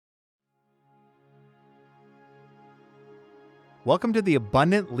Welcome to the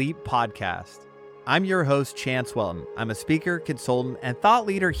Abundant Leap podcast. I'm your host, Chance Welton. I'm a speaker, consultant, and thought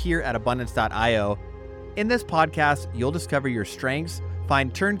leader here at abundance.io. In this podcast, you'll discover your strengths,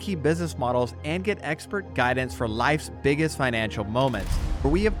 find turnkey business models, and get expert guidance for life's biggest financial moments.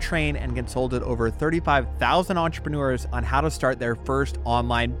 Where we have trained and consulted over 35,000 entrepreneurs on how to start their first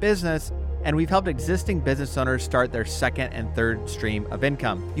online business, and we've helped existing business owners start their second and third stream of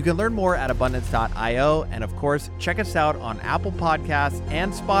income. You can learn more at abundance.io, and of course, check us out on Apple Podcasts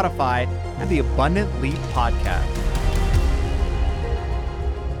and Spotify at the Abundant Leap Podcast.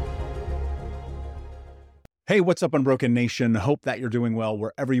 Hey, what's up, Unbroken Nation? Hope that you're doing well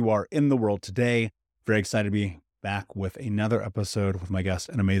wherever you are in the world today. Very excited to be back with another episode with my guest,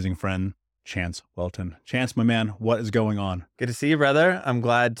 an amazing friend, Chance Welton. Chance, my man, what is going on? Good to see you, brother. I'm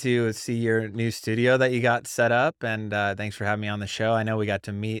glad to see your new studio that you got set up, and thanks for having me on the show. I know we got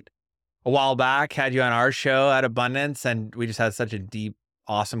to meet a while back, had you on our show at Abundance, and we just had such a deep,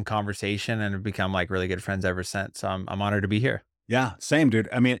 awesome conversation and have become like really good friends ever since. So I'm honored to be here. Yeah, same, dude.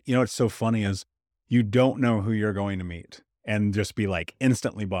 I mean, you know, what's so funny is you don't know who you're going to meet and just be like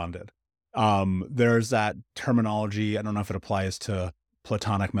instantly bonded. There's that terminology. I don't know if it applies to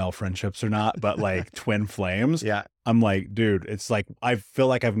platonic male friendships or not, but like twin flames. Yeah. I'm like, dude, it's like, I feel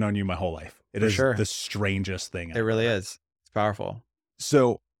like I've known you my whole life. It is sure. the strangest thing It really is. It's powerful.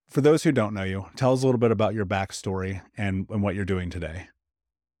 So for those who don't know you, tell us a little bit about your backstory and what you're doing today.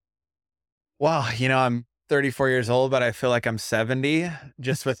 Well, you know, I'm 34 years old, but I feel like I'm 70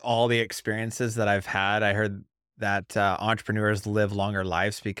 just with all the experiences that I've had. I heard that entrepreneurs live longer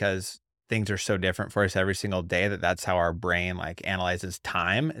lives because things are so different for us every single day that's how our brain like analyzes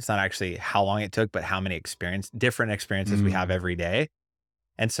time. It's not actually how long it took, but how many different experiences we have every day.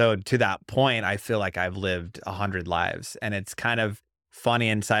 And so to that point, I feel like I've lived 100 lives. And it's kind of funny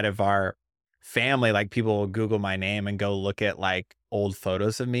inside of our family, like people will Google my name and go look at like old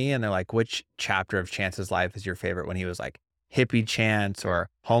photos of me. And they're like, which chapter of Chance's life is your favorite? When he was like hippie Chance or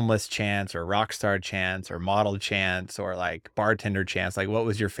homeless Chance or rock star Chance or model Chance or like bartender Chance? Like, what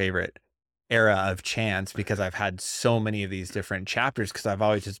was your favorite era of Chance? Because I've had so many of these different chapters because I've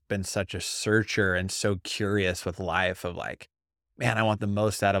always just been such a searcher and so curious with life of like, man, I want the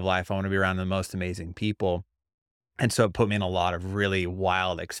most out of life. I want to be around the most amazing people. And so it put me in a lot of really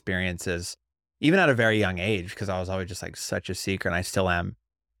wild experiences, even at a very young age, because I was always just like such a seeker, and I still am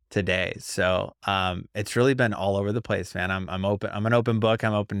today. So it's really been all over the place, man. I'm open. I'm an open book.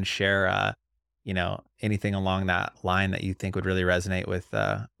 I'm open to share, anything along that line that you think would really resonate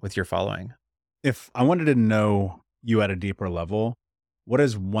with your following. If I wanted to know you at a deeper level, what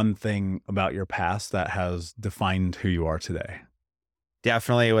is one thing about your past that has defined who you are today?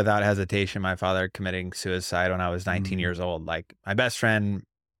 Definitely, without hesitation, my father committing suicide when I was 19 years old. Like my best friend,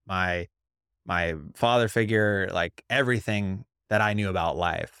 my father figure, like everything that I knew about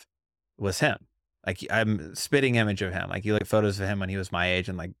life was him. Like I'm a spitting image of him. Like you look at photos of him when he was my age,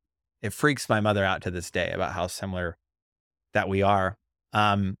 and like it freaks my mother out to this day about how similar that we are.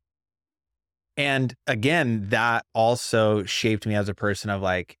 And again, that also shaped me as a person of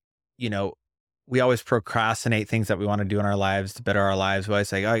like, we always procrastinate things that we want to do in our lives to better our lives. We always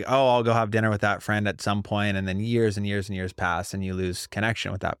say, oh, I'll go have dinner with that friend at some point. And then years and years and years pass and you lose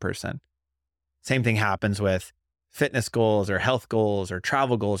connection with that person. Same thing happens with fitness goals or health goals or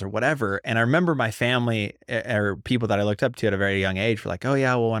travel goals or whatever. And I remember my family or people that I looked up to at a very young age were like, oh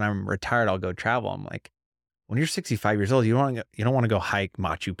yeah, well, when I'm retired, I'll go travel. I'm like, when you're 65 years old, you don't want to go hike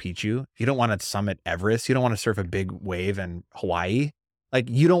Machu Picchu. You don't want to summit Everest. You don't want to surf a big wave in Hawaii. Like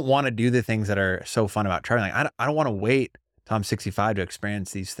you don't want to do the things that are so fun about traveling. Like, I don't want to wait till I'm 65 to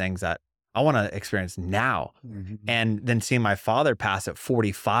experience these things that I want to experience now. Mm-hmm. And then seeing my father pass at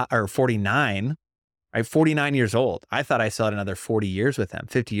 45 or 49, right? 49 years old. I thought I still had another 40 years with him,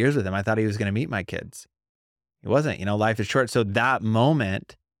 50 years with him. I thought he was going to meet my kids. He wasn't, life is short. So that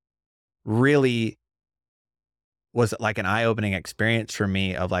moment really was like an eye-opening experience for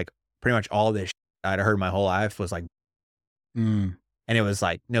me of like pretty much all this I'd heard my whole life was like, and it was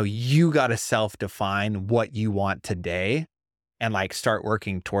like, no, you got to self-define what you want today and like start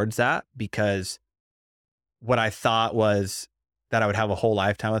working towards that, because what I thought was that I would have a whole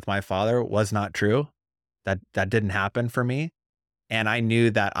lifetime with my father was not true. That didn't happen for me. And I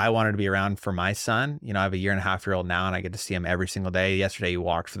knew that I wanted to be around for my son. I have a 1.5-year-old now and I get to see him every single day. Yesterday he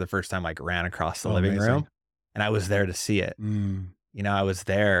walked for the first time, like ran across the living room, and I was there to see it. I was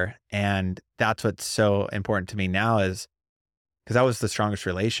there. And that's what's so important to me now is because that was the strongest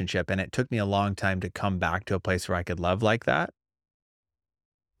relationship. And it took me a long time to come back to a place where I could love like that.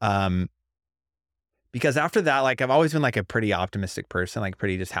 Because after that, like, I've always been like a pretty optimistic person, like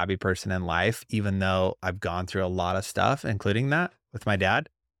pretty just happy person in life, even though I've gone through a lot of stuff, including that with my dad.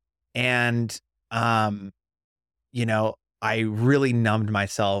 And, um, you know, I really numbed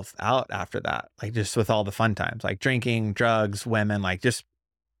myself out after that, like just with all the fun times, like drinking, drugs, women, like just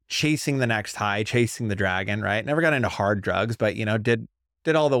chasing the next high, chasing the dragon, right? Never got into hard drugs, but did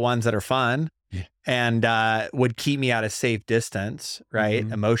all the ones that are fun Yeah. and would keep me at a safe distance, right?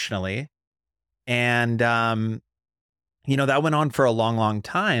 Mhm. Emotionally. And that went on for a long, long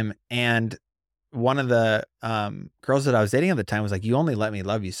time. And one of the girls that I was dating at the time was like, "You only let me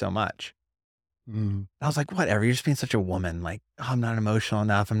love you so much." Mm. I was like, "Whatever, you're just being such a woman. Like, oh, I'm not emotional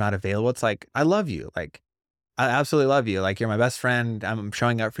enough. I'm not available." It's like, I love you. Like, I absolutely love you. Like, you're my best friend. I'm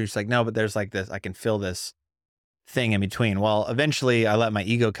showing up for you. She's like, "No, but there's like this, I can feel this thing in between." Well, eventually I let my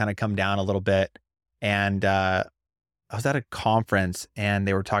ego kind of come down a little bit. And I was at a conference and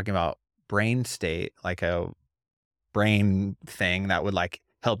they were talking about brain state, like a brain thing that would like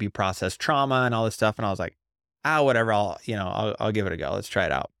help you process trauma and all this stuff. And I was like, whatever. I'll give it a go. Let's try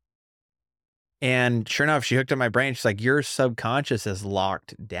it out. And sure enough, she hooked up my brain. She's like, your subconscious is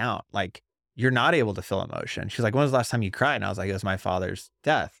locked down. Like, you're not able to feel emotion. She's like, when was the last time you cried? And I was like, it was my father's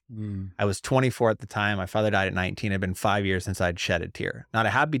death. Mm. I was 24 at the time. My father died at 19. It had been 5 years since I'd shed a tear. Not a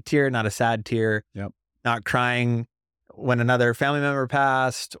happy tear, not a sad tear, Yep. not crying when another family member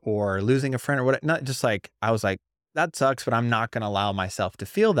passed or losing a friend or what. Not just like, I was like, that sucks, but I'm not going to allow myself to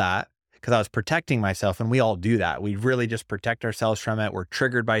feel that because I was protecting myself. And we all do that. We really just protect ourselves from it. We're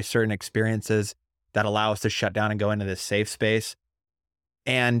triggered by certain experiences that allow us to shut down and go into this safe space.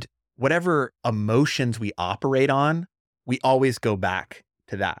 And whatever emotions we operate on, we always go back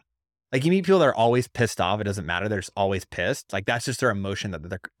to that. Like, you meet people that are always pissed off. It doesn't matter. They're just always pissed. Like, that's just their emotion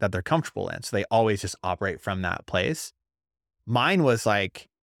that they're comfortable in. So they always just operate from that place. Mine was like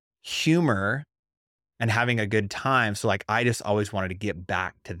humor and having a good time. So like, I just always wanted to get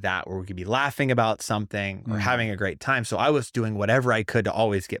back to that where we could be laughing about something or Mm. having a great time. So I was doing whatever I could to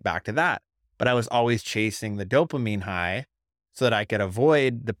always get back to that. But I was always chasing the dopamine high so that I could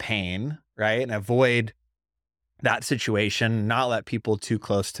avoid the pain, right? And avoid that situation, not let people too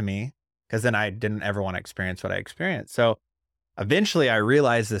close to me, because then I didn't ever want to experience what I experienced. So eventually I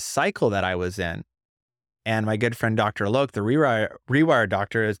realized this cycle that I was in. And my good friend, Dr. Loke, the rewire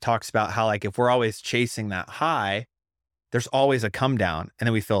doctor, talks about how, like, if we're always chasing that high, there's always a come down. And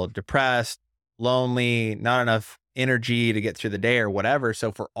then we feel depressed, lonely, not enough energy to get through the day or whatever. So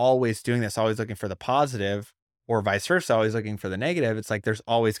if we're always doing this, always looking for the positive or vice versa, always looking for the negative, it's like there's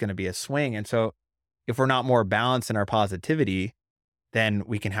always going to be a swing. And so if we're not more balanced in our positivity, then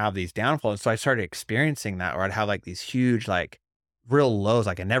we can have these downfalls. So I started experiencing that where I'd have like these huge, like real lows.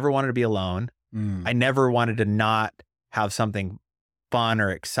 Like, I never wanted to be alone. Mm. I never wanted to not have something fun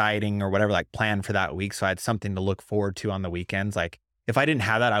or exciting or whatever, like planned for that week. So I had something to look forward to on the weekends. Like, if I didn't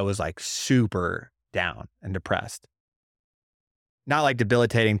have that, I was like super down and depressed. Not like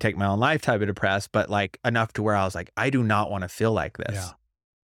debilitating, take my own life type of depressed, but like enough to where I was like, I do not want to feel like Yeah. this.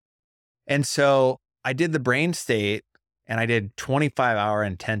 And so I did the brain state and I did 25-hour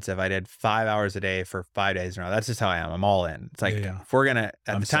intensive. I did 5 hours a day for 5 days in a row. That's just how I am. I'm all in. It's like, Yeah, yeah. if we're going to, at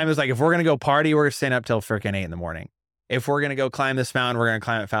I'm the so time, it was like, if we're going to go party, we're staying up till freaking 8 in the morning. If we're going to go climb this mountain, we're going to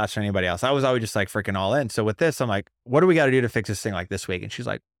climb it faster than anybody else. I was always just like freaking all in. So with this, I'm like, what do we got to do to fix this thing like this week? And she's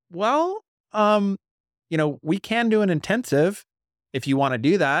like, well, we can do an intensive if you want to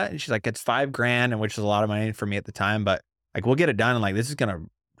do that. And she's like, it's $5,000, and which is a lot of money for me at the time, but like, we'll get it done. And like, this is going to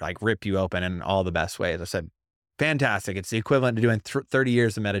like rip you open in all the best ways. I said, fantastic. It's the equivalent to doing 30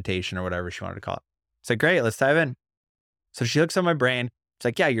 years of meditation or whatever she wanted to call it. It's like, great, let's dive in. So she looks at my brain. It's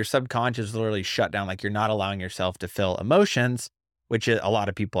like, yeah, your subconscious is literally shut down. Like, you're not allowing yourself to feel emotions, which a lot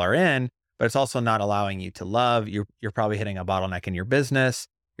of people are in, but it's also not allowing you to love. You're probably hitting a bottleneck in your business.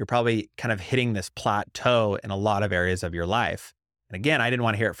 You're probably kind of hitting this plateau in a lot of areas of your life. And again, I didn't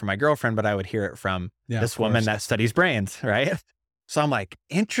want to hear it from my girlfriend, but I would hear it from Yeah, this of woman course. that studies brains, right? So I'm like,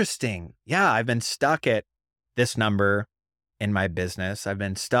 interesting. Yeah, I've been stuck at this number in my business. I've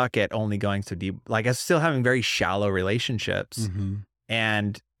been stuck at only going so deep. Like, I'm still having very shallow relationships Mhm.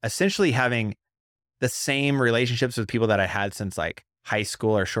 and essentially having the same relationships with people that I had since like high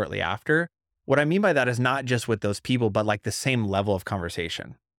school or shortly after. What I mean by that is not just with those people, but like the same level of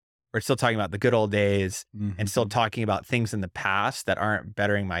conversation. We're still talking about the good old days and still Mhm. talking about things in the past that aren't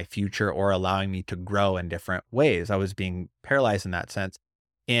bettering my future or allowing me to grow in different ways. I was being paralyzed in that sense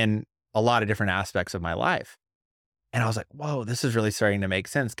in a lot of different aspects of my life. And I was like, whoa, this is really starting to make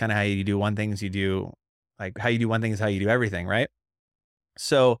sense. Kind of how you do one thing is you do, like how you do one thing is how you do everything, right?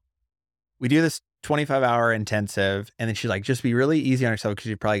 So we do this 25-hour intensive. And then she's like, just be really easy on yourself because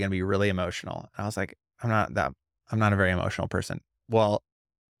you're probably going to be really emotional. And I was like, I'm not that I'm not a very emotional person. Well,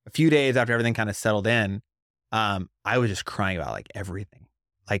 a few days after everything kind of settled in, I was just crying about like everything.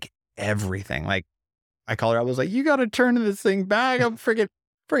 Like I called her. I was like, "You got to turn this thing back." I'm freaking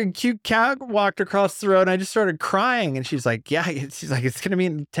cute cat walked across the road, and I just started crying. And she's like, "Yeah." She's like, "It's gonna be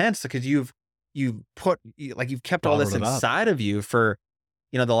intense because you've kept all this Bottled it up. inside of you for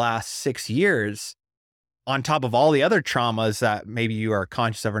the last 6 years, on top of all the other traumas that maybe you are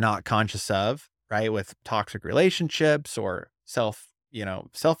conscious of or not conscious of, right? With toxic relationships or self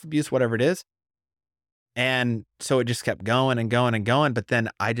abuse, whatever it is." And so it just kept going and going and going. But then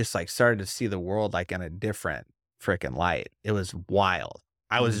I just like started to see the world like in a different freaking light. It was wild.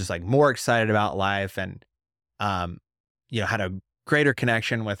 I was Mm. just like more excited about life and, um, had a greater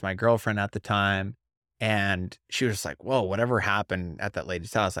connection with my girlfriend at the time. And she was just like, "Whoa, whatever happened at that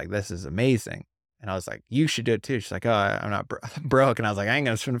lady's house, like, this is amazing." And I was like, "You should do it too." She's like, "Oh, I'm not broke." And I was like, "I ain't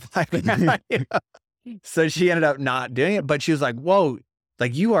gonna spend $5." So she ended up not doing it, but she was like, "Whoa,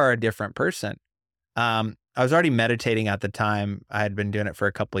 like you are a different person." I was already meditating at the time. I had been doing it for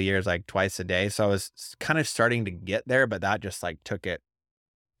a couple of years, like twice a day. So I was kind of starting to get there, but that just like took it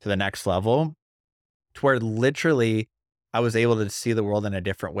to the next level to where literally I was able to see the world in a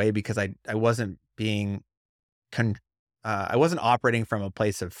different way because I wasn't being con- I wasn't operating from a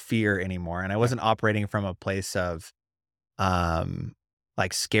place of fear anymore, and I Yeah. wasn't operating from a place of um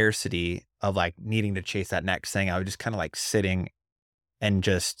like scarcity of like needing to chase that next thing. I was just kind of like sitting and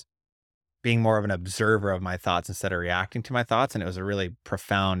just being more of an observer of my thoughts instead of reacting to my thoughts. And it was a really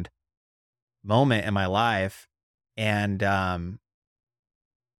profound moment in my life. And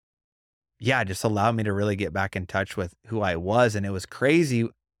yeah, it just allowed me to really get back in touch with who I was. And it was crazy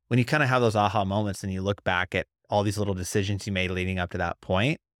when you kind of have those aha moments and you look back at all these little decisions you made leading up to that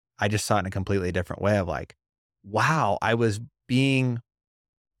point. I just saw it in a completely different way of like, wow, I was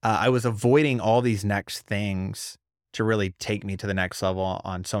avoiding all these next things to really take me to the next level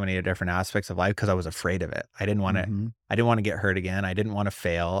on so many different aspects of life because I was afraid of it. Mhm. I didn't want to get hurt again. I didn't want to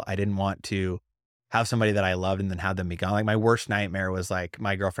fail. I didn't want to have somebody that I loved and then have them be gone. Like my worst nightmare was like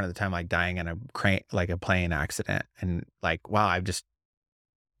my girlfriend at the time, like dying in like a plane accident. And like, wow, I've just,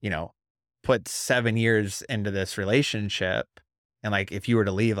 you know, put 7 years into this relationship. And like, if you were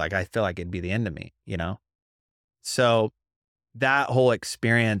to leave, like, I feel like it'd be the end of me? So that whole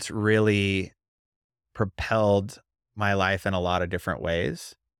experience really propelled my life in a lot of different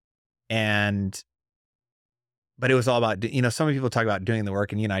ways. And but it was all about, so many people talk about doing the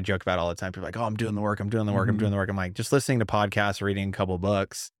work, and you and I joke about it all the time. People are like, "Oh, I'm doing the work. I'm doing the work. I'm doing Mhm. the work." I'm like, just listening to podcasts, reading a couple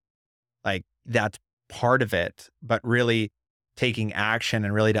books, like that's part of it. But really taking action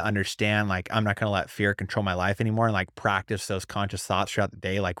and really to understand, like, I'm not going to let fear control my life anymore, and like practice those conscious thoughts throughout the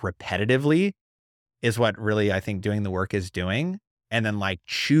day, like repetitively, is what really I think doing the work is doing. And then like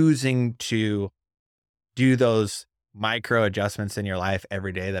choosing to do those micro adjustments in your life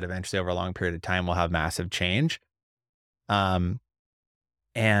every day that eventually over a long period of time will have massive change. Um,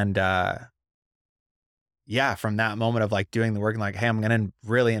 and yeah, from that moment of like doing the work and like, hey, I'm going to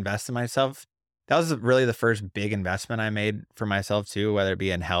really invest in myself. That was really the first big investment I made for myself too, whether it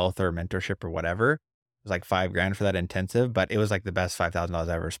be in health or mentorship or whatever. It was like 5 grand for that intensive, but it was like the best $5,000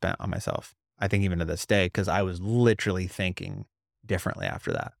 I ever spent on myself. I think even to this day, because I was literally thinking differently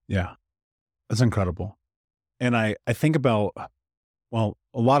after that. Yeah. That's incredible. And I think about, well,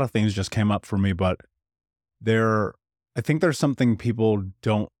 a lot of things just came up for me, but there I think there's something people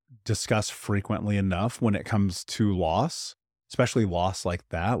don't discuss frequently enough when it comes to loss, especially loss like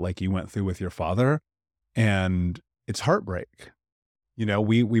that, like you went through with your father, and it's heartbreak.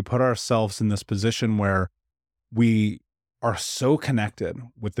 We put ourselves in this position where we are so connected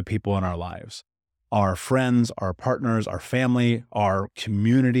with the people in our lives, our friends, our partners, our family, our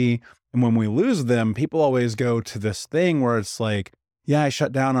community. And when we lose them, people always go to this thing where it's like, yeah, I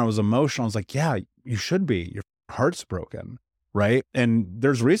shut down. I was emotional. I was like, yeah, you should be. Your heart's broken. Right. And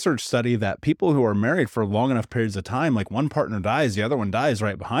there's research study that people who are married for long enough periods of time, like one partner dies, the other one dies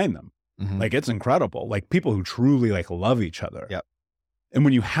right behind them. Hmm. Like it's incredible. Like people who truly like love each other. Yep. And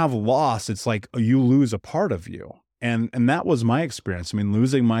when you have loss, it's like you lose a part of you. And that was my experience. I mean,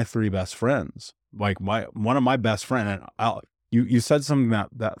 losing my three best friends, like one of my best friend, and you said something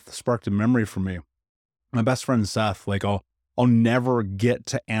that sparked a memory for me. My best friend Seth, like I'll never get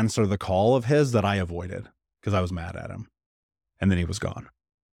to answer the call of his that I avoided because I was mad at him, and then he was gone.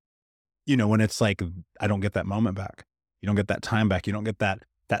 When it's like I don't get that moment back. You don't get that time back. You don't get that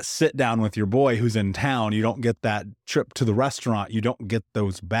sit down with your boy who's in town. You don't get that trip to the restaurant. You don't get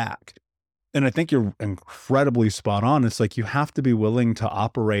those back. And I think you're incredibly spot on. It's like you have to be willing to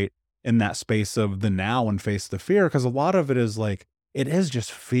operate in that space of the now and face the fear, because a lot of it is like it is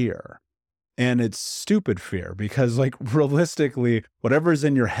just fear. And it's stupid fear because, like, realistically, whatever's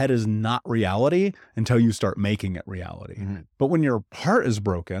in your head is not reality until you start making it reality. Mhm. But when your heart is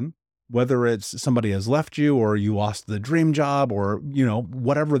broken, whether it's somebody has left you or you lost the dream job or,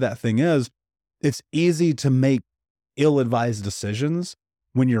 whatever that thing is, it's easy to make ill-advised decisions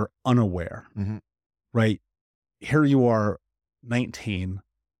when you're unaware, Mhm. right? Here you are, 19.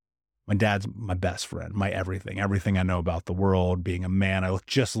 My dad's my best friend, my everything I know about the world, being a man. I look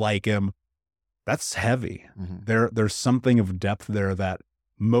just like him. That's heavy. Mhm. There's something of depth there that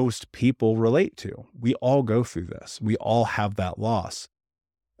most people relate to. We all go through this. We all have that loss.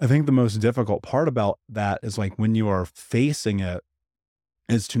 I think the most difficult part about that is like when you are facing it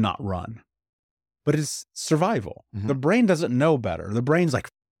is to not run, but it's survival. Mhm. The brain doesn't know better. The brain's like,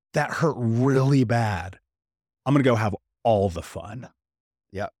 that hurt really bad. I'm going to go have all the fun,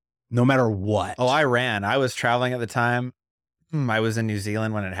 Yep. no matter Oh, what. I ran. I was traveling at the time. I was in New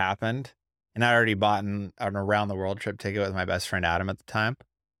Zealand when it happened, and I'd already bought an around the world trip ticket with my best friend Adam at the time.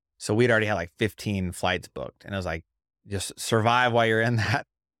 So we'd already had like 15 flights booked, and it was like, just survive while you're in that,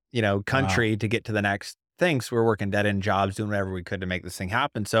 Wow. country to get to the next thing. So we were working dead end jobs, doing whatever we could to make this thing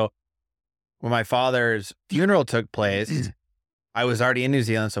happen. So when my father's funeral took place, I was already in New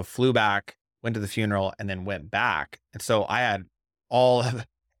Zealand, so flew back, went to the funeral, and then went back. And so I had all of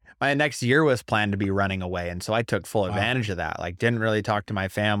my next year was planned to be running away. And so I took full Wow. advantage of that. Like, didn't really talk to my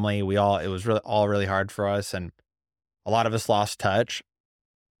family. It was really all really hard for us. And a lot of us lost touch.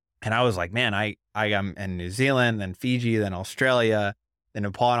 And I was like, man, I am in New Zealand, then Fiji, then Australia, then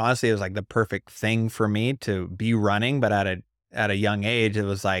Nepal. And honestly, it was like the perfect thing for me to be running. But at a young age, it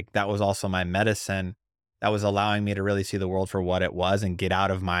was like that was also my medicine that was allowing me to really see the world for what it was and get out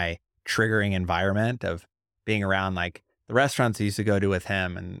of my triggering environment of being around like the restaurants I used to go to with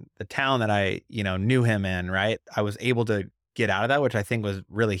him and the town that I, knew him in, right? I was able to get out of that, which I think was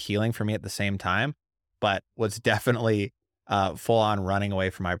really healing for me at the same time, but was definitely full on running away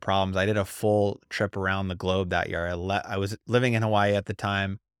from my problems. I did a full trip around the globe that year. I was living in Hawaii at the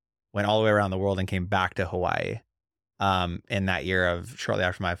time, went all the way around the world and came back to Hawaii in that year of shortly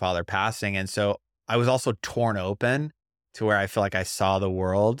after my father passing. And so I was also torn open to where I feel like I saw the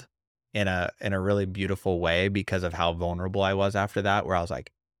world in a really beautiful way because of how vulnerable I was after that, where I was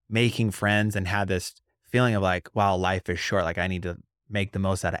like making friends and had this feeling of like, wow, life is short. Like I need to make the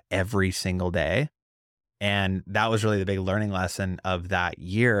most out of every single day. And that was really the big learning lesson of that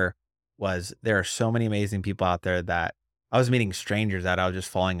year was there are so many amazing people out there that I was meeting strangers that I was just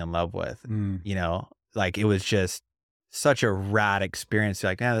falling in love with, Mm. like it was just such a rad experience.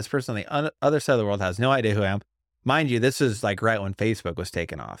 You're like, man, this person on the other side of the world has no idea who I am. Mind you, this is like right when Facebook was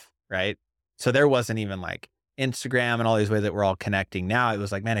taken off, right? So there wasn't even like Instagram and all these ways that we're all connecting now. It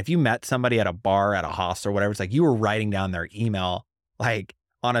was like, man, if you met somebody at a bar, at a hostel, or whatever, it's like you were writing down their email, like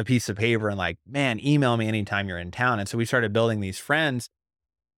on a piece of paper and like, man, email me anytime you're in town. And so we started building these friends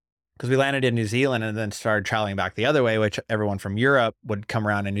because we landed in New Zealand and then started traveling back the other way, which everyone from Europe would come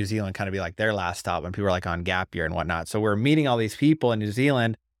around in New Zealand, kind of be like their last stop when people were like on gap year and whatnot. So we're meeting all these people in New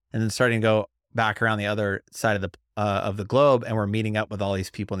Zealand and then starting to go back around the other side of the globe. And we're meeting up with all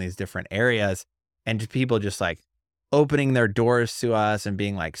these people in these different areas and just people just like opening their doors to us and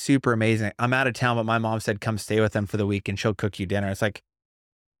being like super amazing. I'm out of town, but my mom said, come stay with them for the week and she'll cook you dinner. It's like,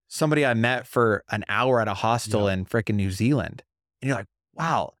 somebody I met for an hour at a hostel Yeah. in frickin' New Zealand. And you're like,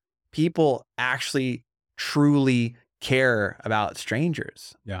 wow, people actually truly care about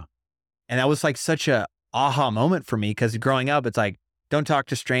strangers. Yeah. And that was like such a aha moment for me because growing up, it's like, don't talk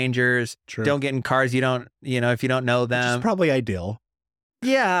to strangers, True. don't get in cars if you don't know Which is them. probably ideal,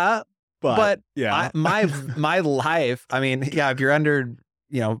 Yeah, but but yeah. my life, I mean, yeah, if you're under,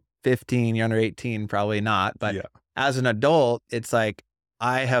 15, you're under 18, probably not. But Yeah. as an adult, it's like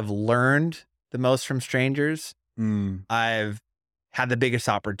I have learned the most from strangers. Mm. I've had the biggest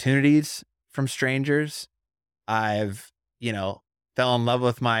opportunities from strangers. I've, fell in love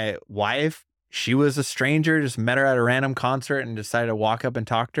with my wife. She was a stranger, just met her at a random concert and decided to walk up and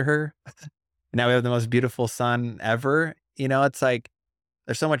talk to her. And now we have the most beautiful son ever. It's like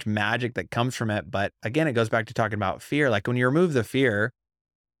there's so much magic that comes from it. But again, it goes back to talking about fear. Like when you remove the fear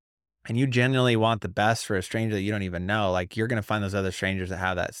and you genuinely want the best for a stranger that you don't even know, like you're going to find those other strangers that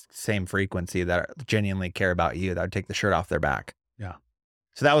have that same frequency that genuinely care about you, that would take the shirt off their back. Yeah.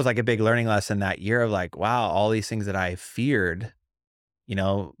 So that was like a big learning lesson that year of like, wow, all these things that I feared, you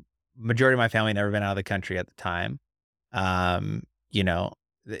know, majority of my family never been out of the country at the time. Um, you know,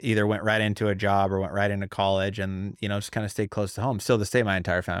 either went right into a job or went right into college and, just kind of stayed close to home. Still to this day, my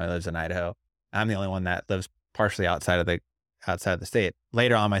entire family lives in Idaho. I'm the only one that lives partially outside of the state.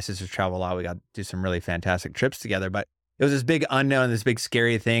 Later on, my sisters travel a lot. We got to do some really fantastic trips together, but it was this big unknown, this big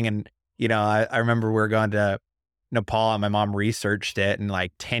scary thing. And, I remember we were going to Nepal and my mom researched it, and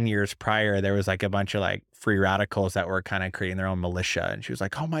like 10 years prior, there was like a bunch of like free radicals that were kind of creating their own militia. And she was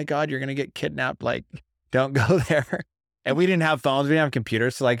like, oh my God, you're going to get kidnapped. Like, don't go there. And we didn't have phones, we didn't have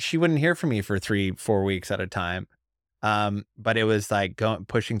computers. So like she wouldn't hear from me for 3-4 weeks at a time. But it was like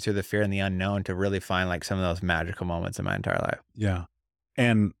pushing through the fear and the unknown to really find like some of those magical moments in my entire life. Yeah.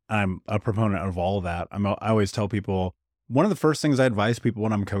 And I'm a proponent of all of that. I always tell people, one of the first things I advise people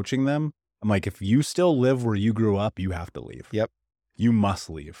when I'm coaching them, I'm like, if you still live where you grew up, you have to leave. Yep. You must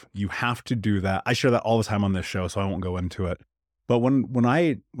leave. You have to do that. I share that all the time on this show, so I won't go into it. But when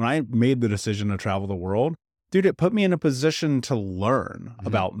I made the decision to travel the world, dude, it put me in a position to learn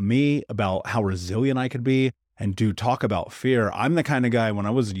about me, about how resilient I could be. And dude, talk about fear. I'm the kind of guy, when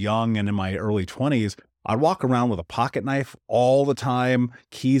I was young and in my early 20s, I'd walk around with a pocket knife all the time,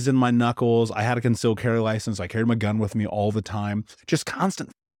 keys in my knuckles. I had a concealed carry license. I carried my gun with me all the time. Just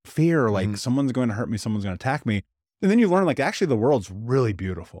constant fear, like someone's going to hurt me, someone's going to attack me. And then you learn, like, actually the world's really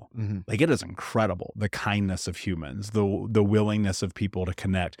beautiful. Like, it is incredible. The kindness of humans, the willingness of people to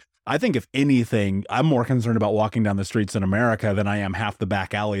connect. I think if anything, I'm more concerned about walking down the streets in America than I am half the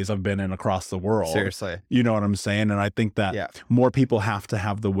back alleys I've been in across the world. Seriously. You know what I'm saying? And I think that more people have to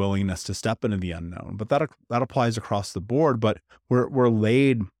have the willingness to step into the unknown. But that applies across the board. But we're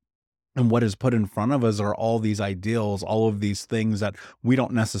laid, and what is put in front of us are all these ideals, all of these things that we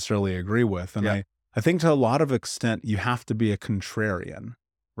don't necessarily agree with. And I think to a lot of extent, you have to be a contrarian,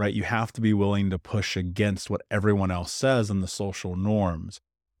 right? You have to be willing to push against what everyone else says and the social norms.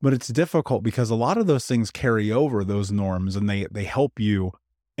 But it's difficult because a lot of those things carry over, those norms, and they help you.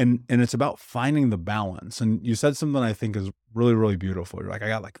 And it's about finding the balance. And you said something I think is really, really beautiful. You're like, I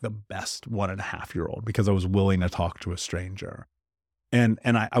got like the best 1.5-year-old because I was willing to talk to a stranger. And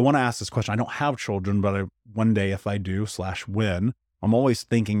I want to ask this question. I don't have children, but one day if I do / when, I'm always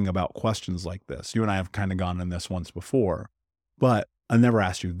thinking about questions like this. You and I have kind of gone in this once before, but I never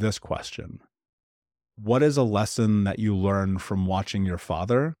asked you this question. What is a lesson that you learned from watching your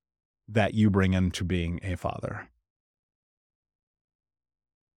father that you bring into being a father?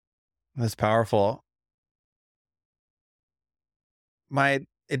 That's powerful. It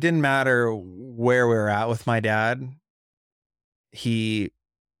didn't matter where we were at with my dad. He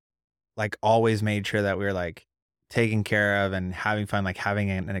like always made sure that we were like taken care of and having fun, like having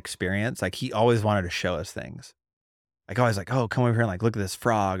an experience. Like he always wanted to show us things. Like always like, oh, come over here and like look at this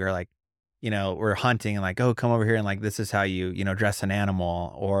frog, or like, we're hunting and like, oh, come over here and like this is how you, dress an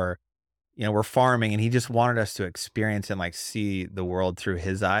animal, or we're farming, and he just wanted us to experience and like see the world through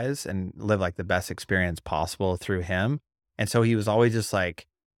his eyes and live like the best experience possible through him. And so he was always just like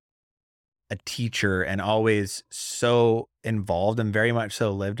a teacher and always so involved and very much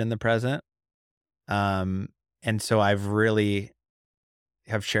so lived in the present. And so I've really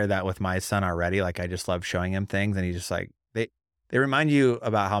have shared that with my son already. Like I just love showing him things, and he just like, they remind you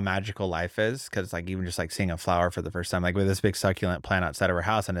about how magical life is. Cause like even just like seeing a flower for the first time, like with this big succulent plant outside of our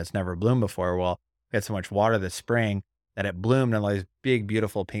house and it's never bloomed before. Well, we had so much water this spring that it bloomed, and all these big,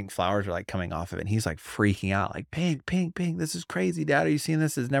 beautiful pink flowers were like coming off of it. And he's like freaking out, like pink, pink, pink. This is crazy, Dad. Are you seeing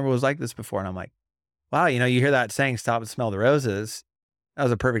this? It never was like this before. And I'm like, wow, you hear that saying, stop and smell the roses. That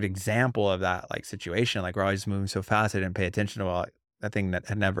was a perfect example of that like situation. Like we're always moving so fast. I didn't pay attention to that thing that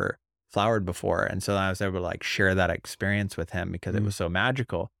had never flowered before. And so I was able to like share that experience with him because it was so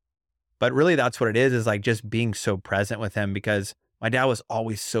magical. But really that's what it is like just being so present with him, because my dad was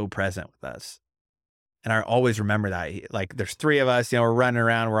always so present with us. And I always remember that. Like there's 3 of us, we're running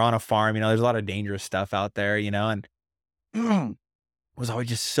around, we're on a farm, there's a lot of dangerous stuff out there, and was always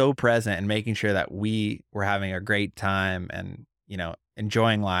just so present and making sure that we were having a great time and,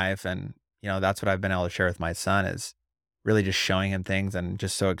 enjoying life. And, that's what I've been able to share with my son, is really just showing him things, and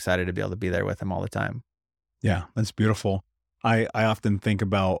just so excited to be able to be there with him all the time. Yeah, that's beautiful. I often think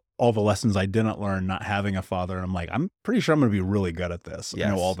about all the lessons I didn't learn not having a father. And I'm like, I'm pretty sure I'm going to be really good at this. Yes.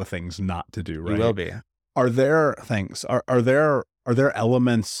 I know all the things not to do, right? You will be. Are there things, are there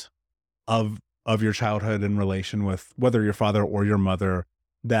elements of your childhood in relation with whether your father or your mother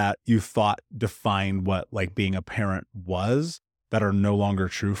that you thought defined what like being a parent was, that are no longer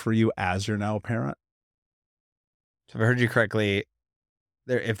true for you as you're now a parent? So if I heard you correctly,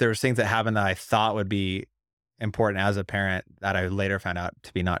 if there was things that happened that I thought would be important as a parent that I later found out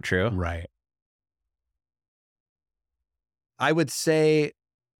to be not true. Right. I would say,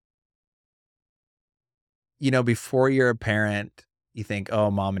 before you're a parent, you think,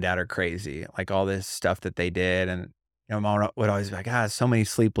 oh, mom and dad are crazy. Like all this stuff that they did. And, mom would always be like, so many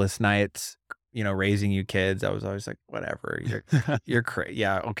sleepless nights, raising you kids. I was always like, whatever, you're crazy.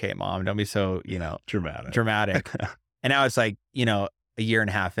 Yeah. Okay, mom, don't be so, Dramatic. dramatic. And now it's like, a year and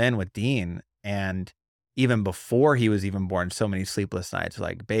a half in with Dean. And even before he was even born, so many sleepless nights,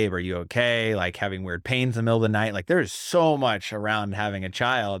 like, babe, are you okay? Like having weird pains in the middle of the night. Like there's so much around having a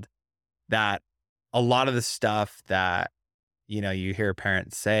child that a lot of the stuff that, you hear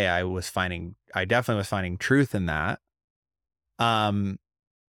parents say, I definitely was finding truth in that. Um,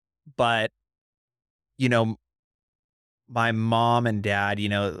 but, you know, my mom and dad,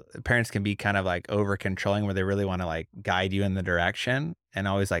 parents can be kind of like over controlling where they really want to like guide you in the direction and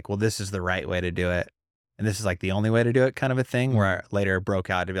always like, well, this is the right way to do it. And this is like the only way to do it kind of a thing where I later broke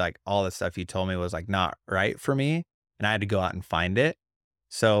out to be like, all the stuff you told me was like not right for me. And I had to go out and find it.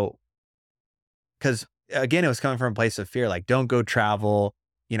 So, cause again, it was coming from a place of fear, like don't go travel,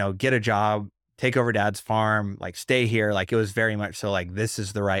 get a job, take over dad's farm, like stay here. Like it was very much so like, this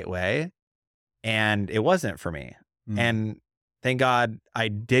is the right way. And it wasn't for me. Mm. And thank God I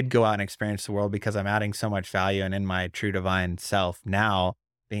did go out and experience the world because I'm adding so much value and in my true divine self now,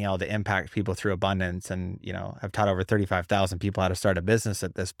 being able to impact people through abundance. And, I've taught over 35,000 people how to start a business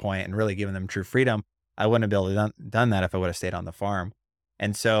at this point and really given them true freedom. I wouldn't have been able to done that if I would have stayed on the farm.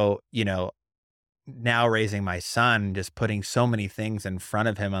 And so, now raising my son, just putting so many things in front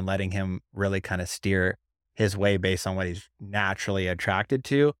of him and letting him really kind of steer his way based on what he's naturally attracted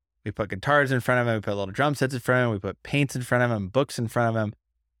to. We put guitars in front of him. We put little drum sets in front of him. We put paints in front of him, books in front of him,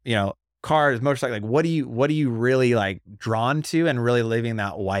 cars, motorcycles. Like, what do you really like drawn to, and really leaving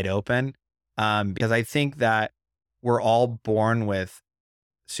that wide open? Because I think that we're all born with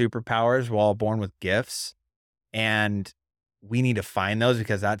superpowers. We're all born with gifts, and we need to find those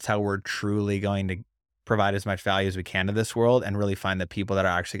because that's how we're truly going to provide as much value as we can to this world and really find the people that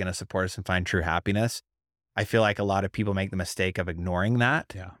are actually going to support us and find true happiness. I feel like a lot of people make the mistake of ignoring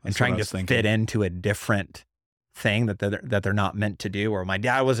that and trying to fit into a different thing that they're not meant to do. Or my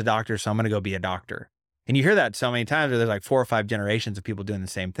dad was a doctor, so I'm going to go be a doctor. And you hear that so many times where there's like 4 or 5 generations of people doing the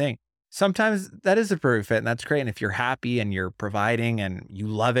same thing. Sometimes that is a perfect fit and that's great. And if you're happy and you're providing and you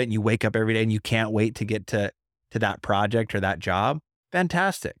love it and you wake up every day and you can't wait to get to that project or that job,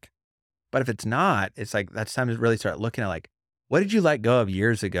 fantastic. But if it's not, it's like, that's time to really start looking at like, what did you let go of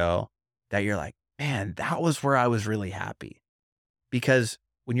years ago that you're like, man, that was where I was really happy. Because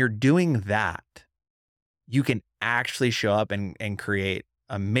when you're doing that, you can actually show up and create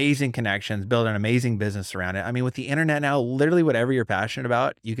amazing connections, build an amazing business around it. I mean, with the internet now, literally whatever you're passionate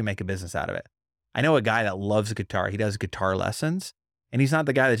about, you can make a business out of it. I know a guy that loves guitar. He does guitar lessons, and he's not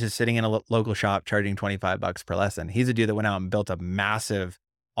the guy that's just sitting in a local shop charging $25 per lesson. He's a dude that went out and built a massive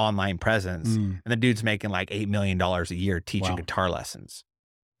online presence. And the dude's making like $8 million a year teaching guitar lessons.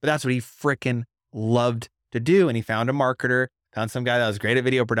 But that's what he freaking loved to do. And he found a marketer, found some guy that was great at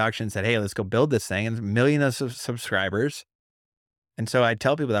video production, said, hey, let's go build this thing. And 1 million of subscribers. And so I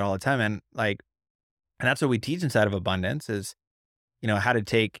tell people that all the time. And that's what we teach inside of Abundance is, how to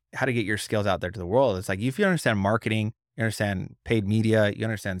get your skills out there to the world. It's like, if you understand marketing, you understand paid media, you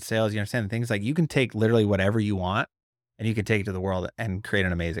understand sales, you understand things, like you can take literally whatever you want and you can take it to the world and create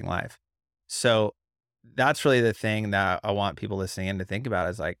an amazing life. So that's really the thing that I want people listening in to think about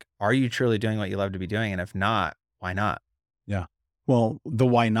is like, are you truly doing what you love to be doing? And if not, why not? Yeah. Well, the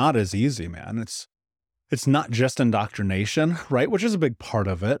why not is easy, man. It's not just indoctrination, right? Which is a big part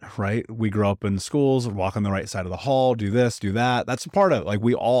of it, right? We grow up in schools, walk on the right side of the hall, do this, do that. That's a part of it. Like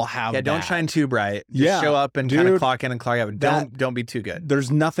we all have that. Don't shine too bright. Just show up and kind of clock in and clock out. But don't be too good.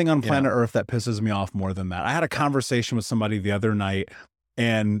 There's nothing on planet Earth that pisses me off more than that. I had a conversation with somebody the other night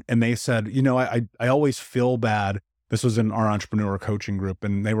and they said, I always feel bad. This was in our entrepreneur coaching group.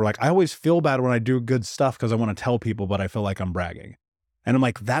 And they were like, I always feel bad when I do good stuff because I want to tell people, but I feel like I'm bragging. And I'm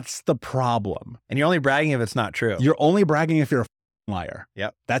like, that's the problem. And you're only bragging if it's not true. You're only bragging if you're a liar.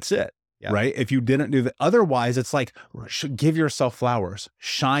 Yep. That's it. Yep. Right? If you didn't do that. Otherwise, it's like, give yourself flowers.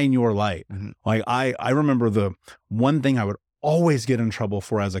 Shine your light. Like I remember the one thing I would always get in trouble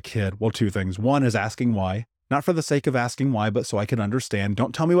for as a kid. Well, 2 things. One is asking why. Not for the sake of asking why, but so I can understand.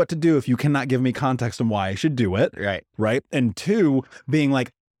 Don't tell me what to do if you cannot give me context on why I should do it. Right. Right. And 2, being like,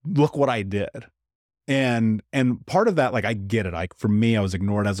 look what I did. And part of that, like, I get it. Like for me, I was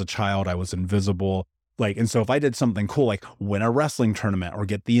ignored as a child. I was invisible. Like, and so if I did something cool, like win a wrestling tournament or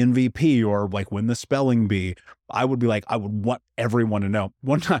get the MVP or like win the spelling bee, I would be like, I would want everyone to know.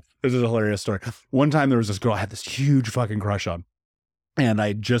 One time, this is a hilarious story. One time there was this girl I had this huge fucking crush on. And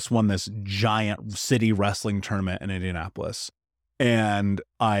I just won this giant city wrestling tournament in Indianapolis. And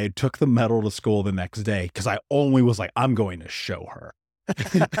I took the medal to school the next day because I only was like, I'm going to show her.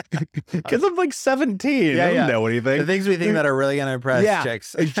 Because I'm like 17. I don't know anything. The things we think that are really going to impress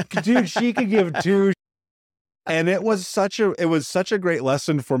chicks. Dude, she could give 2. And it was such a great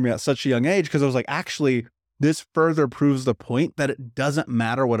lesson for me at such a young age because I was like, actually, This further proves the point that it doesn't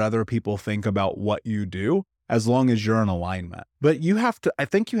matter what other people think about what you do as long as you're in alignment. But I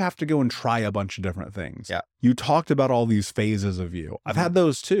think you have to go and try a bunch of different things. Yeah. You talked about all these phases of you. I've had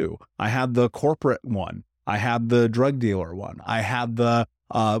those too. I had the corporate one. I had the drug dealer one. I had the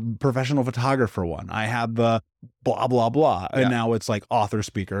professional photographer one. I had the blah, blah, blah. And now it's like author,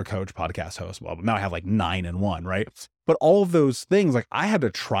 speaker, coach, podcast host, blah, blah. Now I have like 9 in one, right? But all of those things, like I had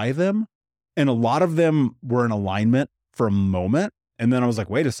to try them. And a lot of them were in alignment for a moment. And then I was like,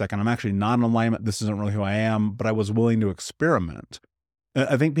 wait a second, I'm actually not in alignment. This isn't really who I am, but I was willing to experiment.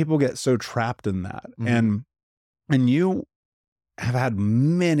 I think people get so trapped in that. And you have had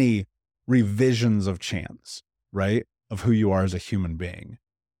many revisions of chance, right? Of who you are as a human being.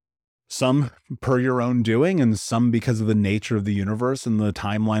 Some per your own doing, and some because of the nature of the universe and the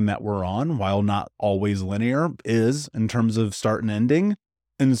timeline that we're on, while not always linear, is in terms of start and ending.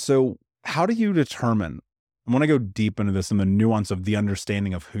 And so how do you determine? I want to go deep into this and the nuance of the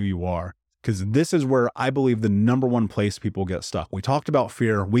understanding of who you are, because this is where I believe the number one place people get stuck. We talked about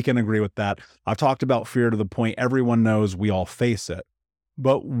fear. We can agree with that. I've talked about fear to the point everyone knows we all face it.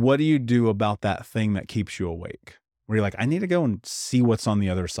 But what do you do about that thing that keeps you awake? Where you're like, I need to go and see what's on the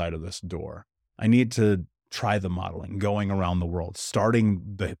other side of this door. I need to try the modeling, going around the world, starting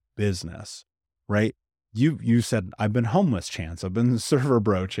the business, right? You said, I've been homeless chance, I've been server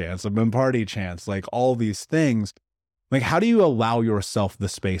bro chance, I've been party chance, like all these things. Like, how do you allow yourself the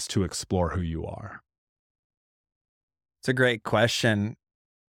space to explore who you are? It's a great question.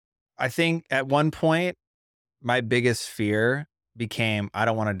 I think at one point, my biggest fear became, I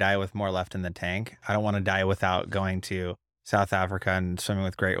don't want to die with more left in the tank. I don't want to die without going to South Africa and swimming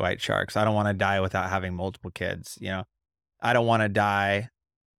with great white sharks. I don't want to die without having multiple kids. I don't want to die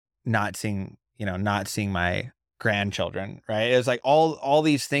not seeing my grandchildren, right? It was like all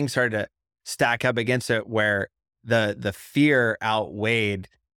these things started to stack up against it, where the fear outweighed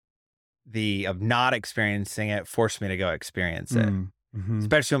of not experiencing it, forced me to go experience it.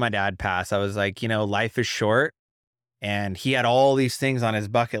 Especially when my dad passed, I was like, life is short, and he had all these things on his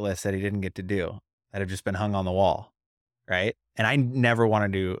bucket list that he didn't get to do, that have just been hung on the wall, right? And I never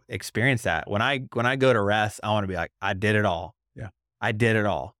wanted to experience that. When I go to rest, I want to be like, I did it all. Yeah. I did it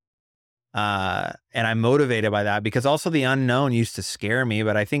all. And I'm motivated by that, because also the unknown used to scare me,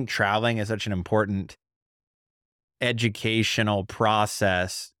 but I think traveling is such an important educational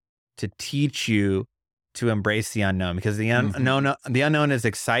process to teach you to embrace the unknown, because the unknown is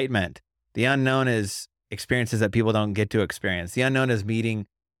excitement. The unknown is experiences that people don't get to experience. The unknown is meeting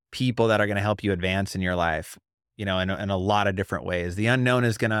people that are going to help you advance in your life, in a lot of different ways. The unknown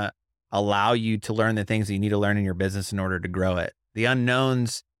is going to allow you to learn the things that you need to learn in your business in order to grow it. The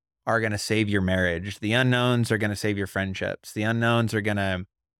unknowns are going to save your marriage. The unknowns are going to save your friendships. The unknowns are going to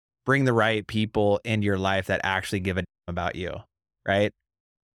bring the right people into your life that actually give a damn about you, right?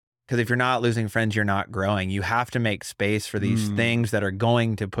 Because if you're not losing friends, you're not growing. You have to make space for these things that are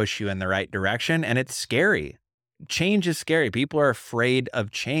going to push you in the right direction. And it's scary. Change is scary. People are afraid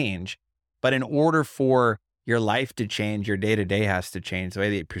of change. But in order for your life to change, your day-to-day has to change. The way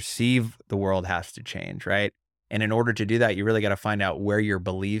that you perceive the world has to change, right? And in order to do that, you really got to find out where your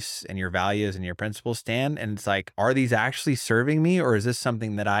beliefs and your values and your principles stand. And it's like, are these actually serving me? Or is this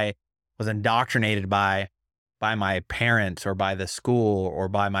something that I was indoctrinated by my parents or by the school or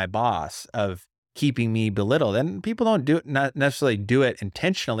by my boss of keeping me belittled? And people don't not necessarily do it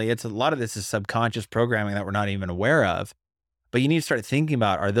intentionally. A lot of this is subconscious programming that we're not even aware of. But you need to start thinking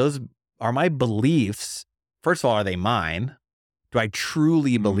about, are my beliefs, first of all, are they mine? Do I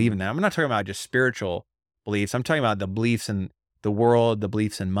truly believe in them? I'm not talking about just spiritual beliefs. I'm talking about the beliefs in the world, the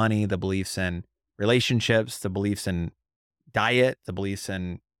beliefs in money, the beliefs in relationships, the beliefs in diet, the beliefs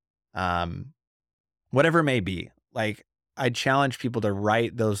in whatever it may be. Like, I challenge people to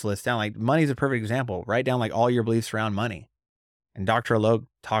write those lists down. Like, money is a perfect example. Write down like all your beliefs around money. And Dr. Alok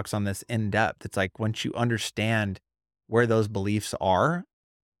talks on this in depth. It's like, once you understand where those beliefs are,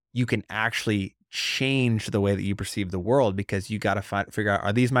 you can actually change the way that you perceive the world, because you got to figure out,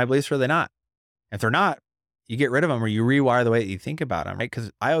 are these my beliefs or are they not? If they're not, you get rid of them, or you rewire the way that you think about them, right?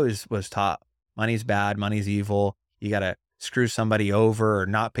 Because I always was taught money's bad, money's evil. You got to screw somebody over or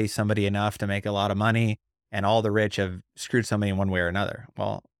not pay somebody enough to make a lot of money. And all the rich have screwed somebody in one way or another.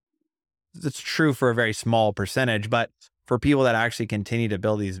 Well, it's true for a very small percentage, but for people that actually continue to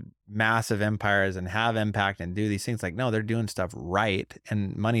build these massive empires and have impact and do these things, like, no, they're doing stuff right.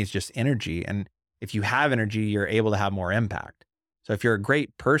 And money is just energy. And if you have energy, you're able to have more impact. So if you're a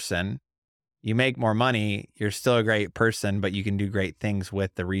great person, you make more money, you're still a great person, but you can do great things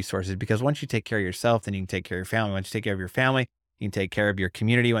with the resources, because once you take care of yourself, then you can take care of your family. Once you take care of your family, You can take care of your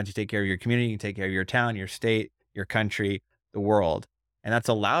community. Once you take care of your community, you can take care of your town, your state, your country, the world. And that's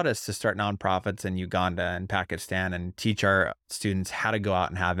allowed us to start nonprofits in Uganda and Pakistan and teach our students how to go out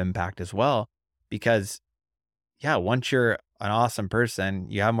and have impact as well. Because, yeah, once you're an awesome person,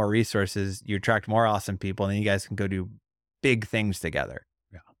 you have more resources, you attract more awesome people, and then you guys can go do big things together.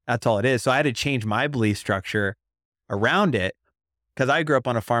 Yeah. That's all it is. So I had to change my belief structure around it because I grew up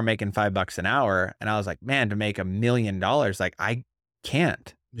on a farm making $5 an hour. And I was like, man, to make $1 million, like I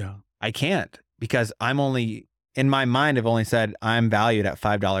can't. Yeah. I can't because I'm only, in my mind, I've only said I'm valued at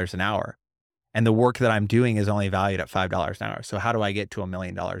 $5 an hour. And the work that I'm doing is only valued at $5 an hour. So how do I get to $1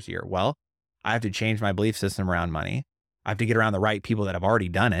 million a year? Well, I have to change my belief system around money. I have to get around the right people that have already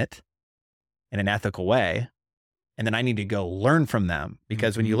done it in an ethical way. And then I need to go learn from them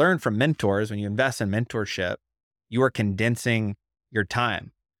because when you learn from mentors, when you invest in mentorship, you are condensing your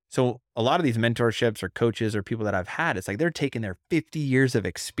time. So a lot of these mentorships or coaches or people that I've had, it's like they're taking their 50 years of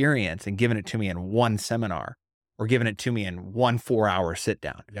experience and giving it to me in one seminar or giving it to me in one 4-hour sit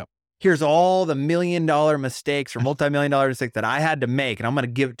down. Yep. Here's all the $1 million mistakes or multi-million-dollar mistakes that I had to make. And I'm going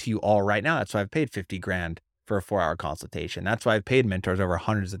to give it to you all right now. That's why I've paid $50,000 for a 4-hour consultation. That's why I've paid mentors over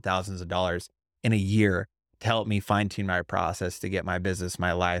hundreds of thousands of dollars in a year to help me fine tune my process to get my business,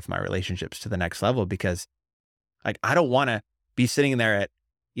 my life, my relationships to the next level. Because like, I don't want to be sitting there at,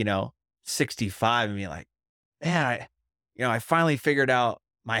 65 and be like, man, I finally figured out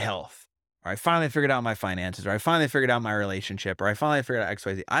my health, or I finally figured out my finances, or I finally figured out my relationship, or I finally figured out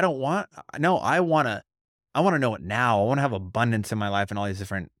XYZ. I want to know it now. I want to have abundance in my life in all these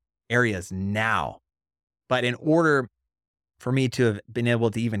different areas now. But in order for me to have been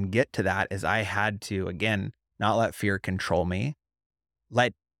able to even get to that is I had to, again, not let fear control me,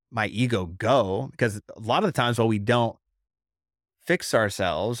 let my ego go. Because a lot of the times while we don't fix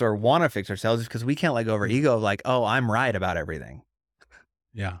ourselves or want to fix ourselves is because we can't let go of our ego of like, oh, I'm right about everything.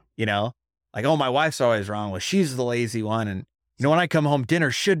 Yeah. Like, oh, my wife's always wrong. Well, she's the lazy one. And when I come home,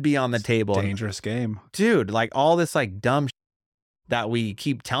 dinner should be on the table. Dangerous game. Dude, like all this like dumb that we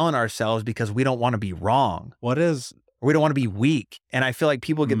keep telling ourselves because we don't want to be wrong. Or we don't want to be weak. And I feel like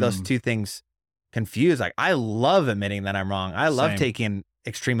people get those two things confused. Like I love admitting that I'm wrong. I love taking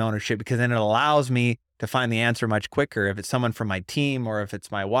extreme ownership because then it allows me to find the answer much quicker. If it's someone from my team or if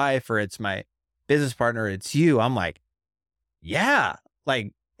it's my wife or it's my business partner, it's you. I'm like, yeah,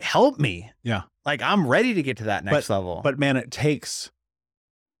 like help me. Yeah. Like I'm ready to get to that next level. But man, it takes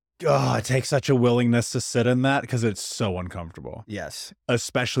such a willingness to sit in that because it's so uncomfortable. Yes.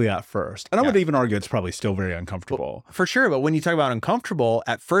 Especially at first. And I would even argue it's probably still very uncomfortable. For sure. But when you talk about uncomfortable,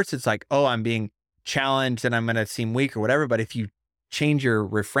 at first it's like, oh, I'm being challenged and I'm going to seem weak or whatever. But if you change your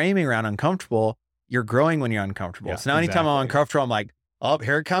reframing around uncomfortable, you're growing when you're uncomfortable. Yeah, so now anytime I'm uncomfortable, I'm like, oh,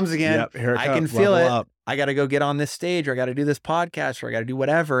 here it comes again. Yep, here it I comes. can feel Level it. Up. I got to go get on this stage or I got to do this podcast or I got to do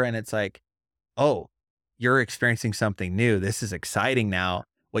whatever. And it's like, oh, you're experiencing something new. This is exciting now.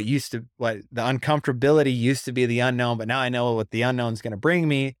 What the uncomfortability used to be the unknown, but now I know what the unknown is going to bring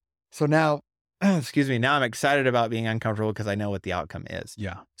me. So now, now I'm excited about being uncomfortable because I know what the outcome is.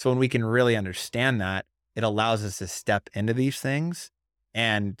 Yeah. So when we can really understand that, it allows us to step into these things.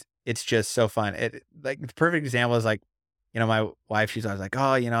 And it's just so fun. Like the perfect example is like, my wife, she's always like,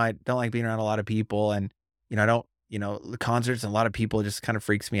 oh, I don't like being around a lot of people. And, I don't, the concerts and a lot of people just kind of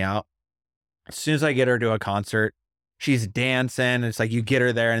freaks me out. As soon as I get her to a concert, she's dancing. It's like you get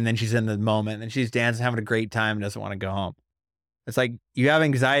her there and then she's in the moment and she's dancing, having a great time and doesn't want to go home. It's like you have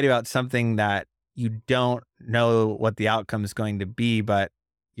anxiety about something that you don't know what the outcome is going to be, but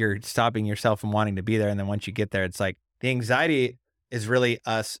you're stopping yourself from wanting to be there. And then once you get there, it's like the anxiety is really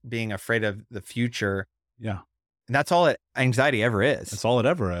us being afraid of the future. Yeah. And that's all anxiety ever is. That's all it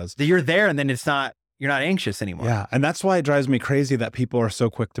ever is. You're there and then you're not anxious anymore. Yeah. And that's why it drives me crazy that people are so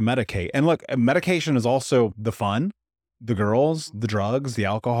quick to medicate. And look, medication is also the fun, the girls, the drugs, the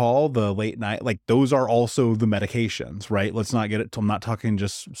alcohol, the late night, like those are also the medications, right? Let's not get it. I'm not talking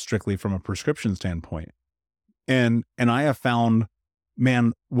just strictly from a prescription standpoint. And I have found,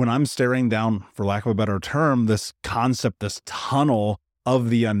 man, when I'm staring down, for lack of a better term, this concept, this tunnel of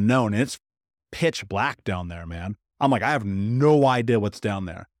the unknown, and it's pitch black down there, man. I'm like, I have no idea what's down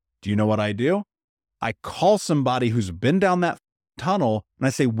there. Do you know what I do? I call somebody who's been down that tunnel and I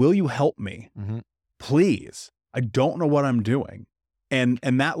say, will you help me? Mm-hmm. Please. I don't know what I'm doing. And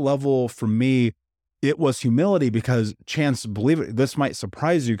that level for me, it was humility because Chance, believe it, this might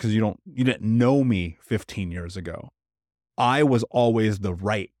surprise you because you didn't know me 15 years ago. I was always the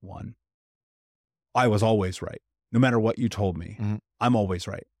right one. I was always right. No matter what you told me, I'm always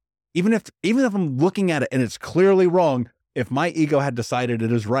right. Even if I'm looking at it and it's clearly wrong, if my ego had decided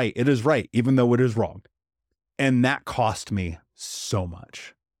it is right, even though it is wrong. And that cost me so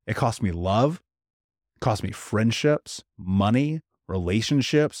much. It cost me love, it cost me friendships, money,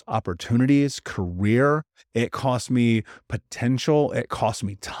 relationships, opportunities, career. It cost me potential. It cost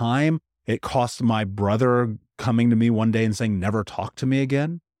me time. It cost my brother coming to me one day and saying, never talk to me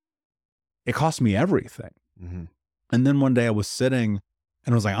again. It cost me everything. Mm-hmm. And then one day I was sitting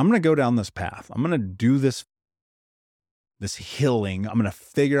and I was like, I'm going to go down this path. I'm going to do this healing. I'm going to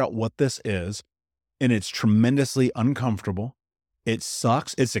figure out what this is. And it's tremendously uncomfortable. It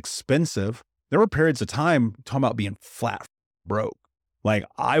sucks. It's expensive. There were periods of time talking about being flat broke. Like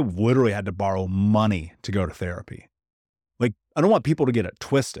I literally had to borrow money to go to therapy. Like I don't want people to get it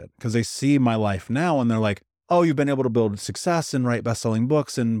twisted because they see my life now and they're like, oh, you've been able to build success and write best-selling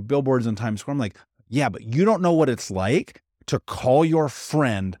books and billboards in Times Square. I'm like, yeah, but you don't know what it's like to call your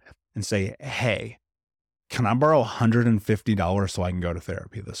friend and say, hey, can I borrow $150 so I can go to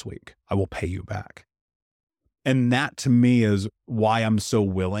therapy this week? I will pay you back. And that to me is why I'm so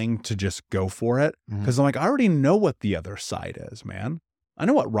willing to just go for it. Because I'm like, I already know what the other side is, man. I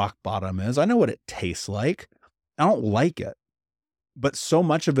know what rock bottom is. I know what it tastes like. I don't like it. But so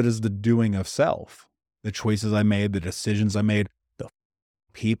much of it is the doing of self. The choices I made, the decisions I made, the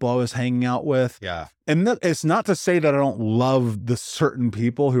people I was hanging out with. Yeah. And it's not to say that I don't love the certain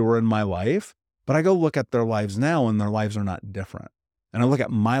people who were in my life, but I go look at their lives now and their lives are not different. And I look at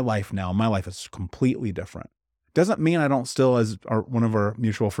my life now, and my life is completely different. Doesn't mean I don't still, as one of our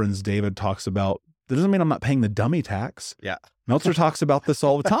mutual friends, David, talks about, that doesn't mean I'm not paying the dummy tax. Yeah. Meltzer talks about this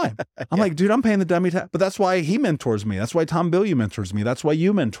all the time. I'm like, dude, I'm paying the dummy tax. But that's why he mentors me. That's why Tom Bilyeu mentors me. That's why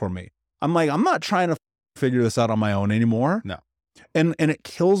you mentor me. I'm like, I'm not trying to figure this out on my own anymore. No. And it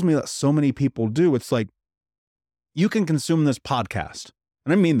kills me that so many people do. It's like, you can consume this podcast.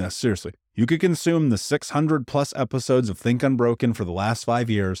 And I mean this seriously. You could consume the 600 plus episodes of Think Unbroken for the last 5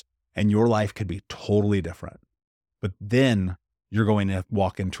 years, and your life could be totally different. But then you're going to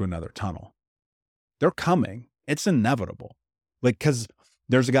walk into another tunnel. They're coming. It's inevitable. Like, because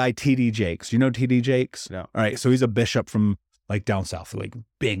there's a guy, TD Jakes. You know TD Jakes? No. All right. So he's a bishop from like down south, like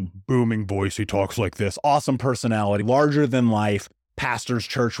big booming voice. He talks like this. Awesome personality, larger than life, pastor's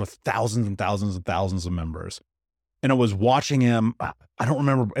church with thousands and thousands and thousands of members. And I was watching him. I don't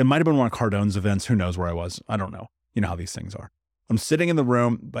remember. It might've been one of Cardone's events. Who knows where I was? I don't know. You know how these things are. I'm sitting in the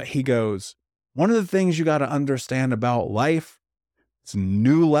room, but he goes, one of the things you got to understand about life is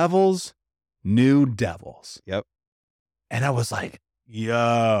new levels, new devils. Yep. And I was like,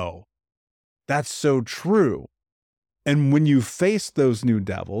 yo, that's so true. And when you face those new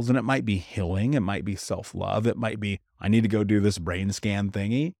devils, and it might be healing, it might be self-love, it might be, I need to go do this brain scan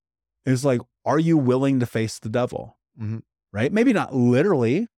thingy. It's like, are you willing to face the devil? Mm-hmm. Right? Maybe not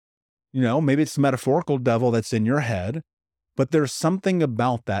literally, maybe it's the metaphorical devil that's in your head, but there's something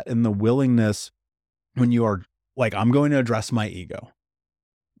about that in the willingness when you are like, I'm going to address my ego.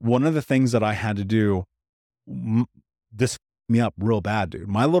 One of the things that I had to do, this me up real bad, dude.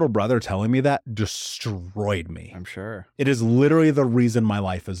 My little brother telling me that destroyed me. I'm sure. It is literally the reason my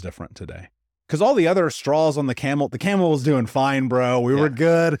life is different today. Because all the other straws on the camel was doing fine, bro. We were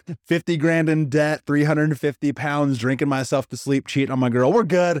good. 50 grand in debt, 350 pounds, drinking myself to sleep, cheating on my girl. We're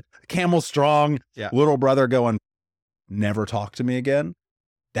good. Camel's strong. Yeah. Little brother going, never talk to me again.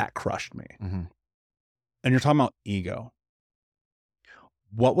 That crushed me. Mm-hmm. And you're talking about ego.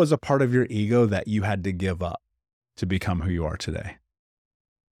 What was a part of your ego that you had to give up to become who you are today?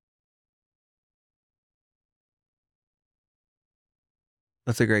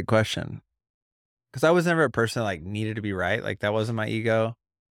 That's a great question. Because I was never a person that like needed to be right. Like that wasn't my ego.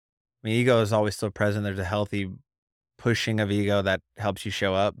 I mean, ego is always still present. There's a healthy pushing of ego that helps you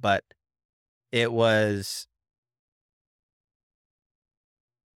show up. But it was,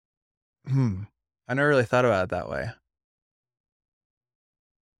 I never really thought about it that way.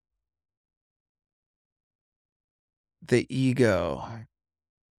 The ego.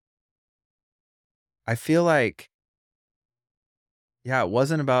 I feel like, yeah, it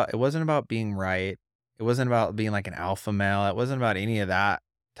wasn't about being right. It wasn't about being like an alpha male. It wasn't about any of that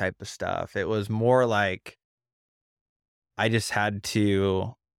type of stuff. It was more like I just had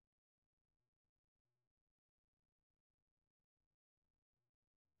to,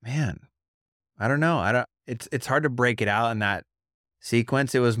 man, I don't know. It's hard to break it out in that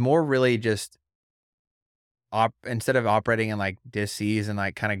sequence. It was more really just instead of operating in like dis-ease and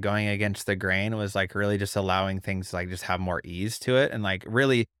like kind of going against the grain, it was like really just allowing things to like just have more ease to it. And like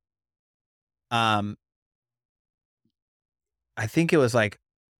really, I think it was like,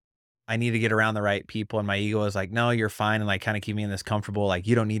 I need to get around the right people. And my ego was like, no, you're fine. And like kind of keep me in this comfortable, like,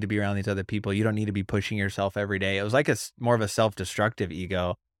 you don't need to be around these other people. You don't need to be pushing yourself every day. It was like more of a self-destructive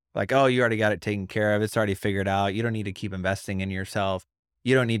ego. Like, oh, you already got it taken care of. It's already figured out. You don't need to keep investing in yourself.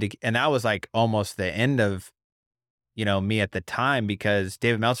 You don't need to. And that was like almost the end of, me at the time because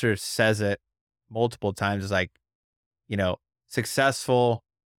David Meltzer says it multiple times. Is like, you know, successful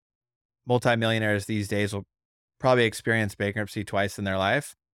multimillionaires these days will probably experience bankruptcy twice in their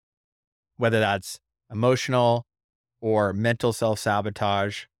life, whether that's emotional or mental self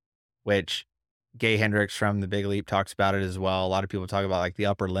sabotage, which Gay Hendricks from The Big Leap talks about it as well. A lot of people talk about like the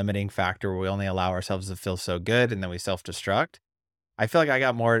upper limiting factor where we only allow ourselves to feel so good and then we self destruct. I feel like I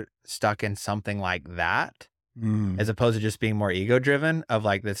got more stuck in something like that as Mm. opposed to just being more ego driven of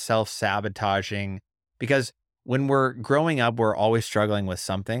like the self sabotaging. Because when we're growing up, we're always struggling with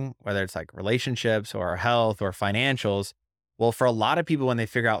something, whether it's like relationships or our health or financials. Well, for a lot of people, when they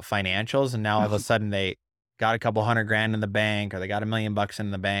figure out financials and now all of a sudden they got a couple hundred grand in the bank or they got $1 million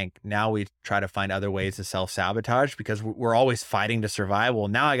in the bank, now we try to find other ways to self sabotage because we're always fighting to survive. Well,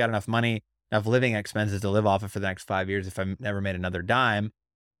 now I got enough money, enough living expenses to live off of for the next 5 years if I never made another dime.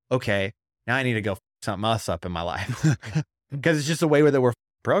 Okay, now I need to go something else up in my life because it's just the way that we're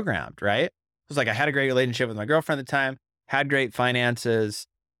programmed, right? It's like I had a great relationship with my girlfriend at the time, had great finances,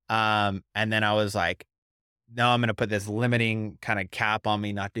 and then I was like, no, I'm going to put this limiting kind of cap on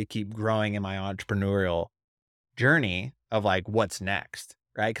me not to keep growing in my entrepreneurial journey of like what's next,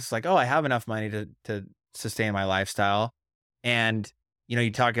 right? Because like, oh, I have enough money to sustain my lifestyle, and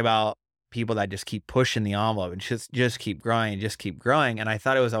you talk about people that just keep pushing the envelope and just keep growing and just keep growing. And I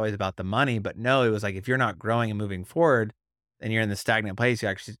thought it was always about the money, but no, it was like if you're not growing and moving forward, then you're in the stagnant place. You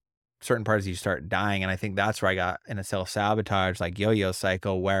actually certain parts of you start dying, and I think that's where I got in a self sabotage like yo-yo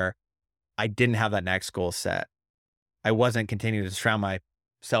cycle where I didn't have that next goal set. I wasn't continuing to surround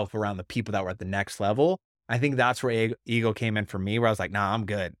myself around the people that were at the next level. I think that's where ego came in for me, where I was like, nah, I'm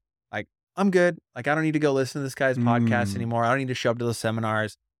good. Like, I'm good. Like, I don't need to go listen to this guy's podcast Mm. anymore. I don't need to show up to the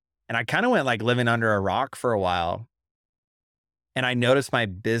seminars. And I kind of went like living under a rock for a while. And I noticed my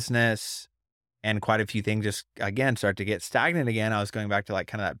business and quite a few things just again start to get stagnant again. I was going back to like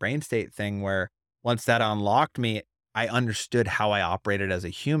kind of that brain state thing where once that unlocked me, I understood how I operated as a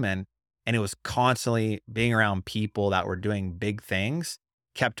human. And it was constantly being around people that were doing big things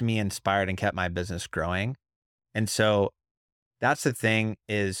kept me inspired and kept my business growing. And so that's the thing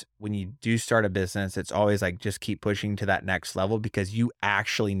is when you do start a business, it's always like just keep pushing to that next level because you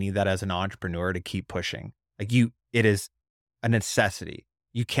actually need that as an entrepreneur to keep pushing. It is a necessity.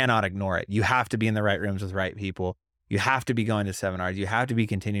 You cannot ignore it. You have to be in the right rooms with the right people. You have to be going to seminars. You have to be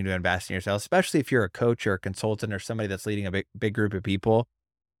continuing to invest in yourself, especially if you're a coach or a consultant or somebody that's leading a big group of people.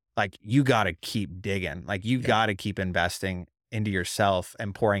 Like you got to keep digging. Like you Yeah. got to keep investing into yourself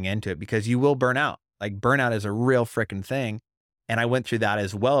and pouring into it because you will burn out. Like burnout is a real freaking thing. And I went through that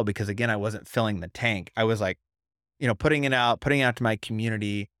as well because again, I wasn't filling the tank. I was like, putting it out to my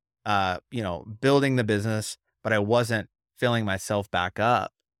community, building the business, but I wasn't filling myself back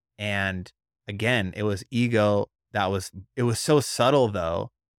up. And again, it was ego it was so subtle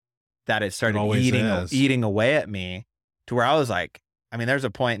though that it It started always is. eating away at me to where I was like, I mean, there's a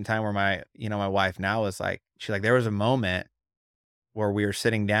point in time where my wife now was like, she's like, there was a moment where we were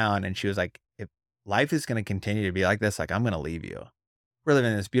sitting down and she was like, if life is going to continue to be like this, like I'm going to leave you. We're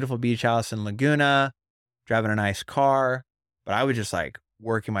living in this beautiful beach house in Laguna, driving a nice car, but I was just like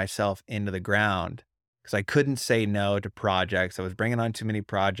working myself into the ground because I couldn't say no to projects. I was bringing on too many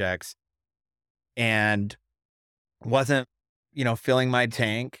projects and wasn't, filling my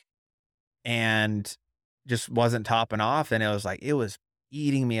tank and just wasn't topping off. And it was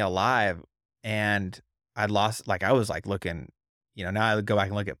eating me alive. And I was like looking, now I would go back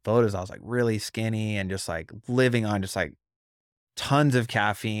and look at photos. I was like really skinny and just like living on just like tons of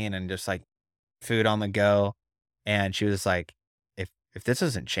caffeine and just like food on the go. And she was like, if this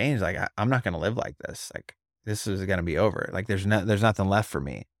doesn't change, like I'm not gonna live like this. Like this is gonna be over. Like there's nothing left for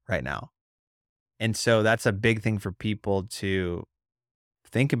me right now. And so that's a big thing for people to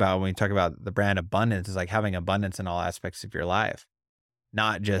think about when we talk about the brand abundance is like having abundance in all aspects of your life,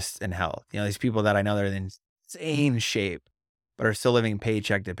 not just in health. These people that I know that are in insane shape, but are still living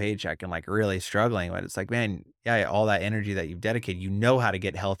paycheck to paycheck and like really struggling. But it's like, man, yeah, all that energy that you've dedicated, you know how to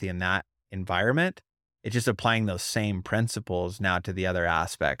get healthy in that environment. It's just applying those same principles now to the other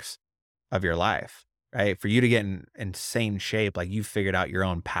aspects of your life, right? For you to get in insane shape, like you've figured out your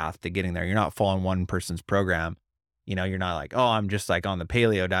own path to getting there. You're not following one person's program. You're not like, oh, I'm just like on the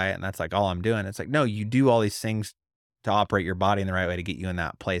paleo diet and that's like all I'm doing. It's like, no, you do all these things to operate your body in the right way to get you in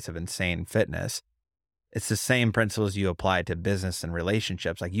that place of insane fitness. It's the same principles you apply to business and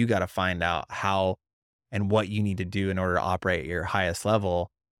relationships. Like you got to find out how and what you need to do in order to operate at your highest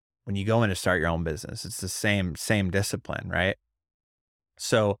level when you go in to start your own business. It's the same discipline, right?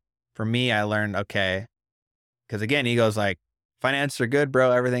 So for me, I learned, okay, because again, ego's like, finances are good,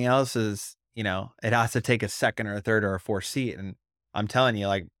 bro. Everything else is, it has to take a second or a third or a fourth seat. And I'm telling you,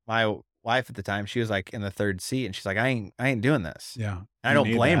 like my wife at the time, she was like in the third seat and she's like, I ain't doing this. Yeah. And I You don't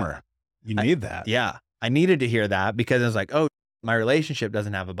need blame that. her. You I, need that. yeah. I needed to hear that because I was like, oh, my relationship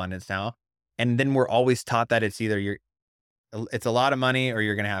doesn't have abundance now. And then we're always taught that it's a lot of money or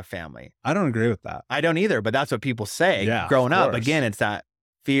you're going to have family. I don't agree with that. I don't either, but that's what people say Yeah, of growing up. course. Again, it's that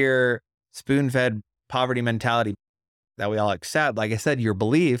fear, spoon-fed poverty mentality that we all accept. Like I said, your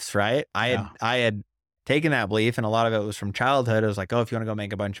beliefs, right? Yeah. I had taken that belief and a lot of it was from childhood. It was like, oh, if you want to go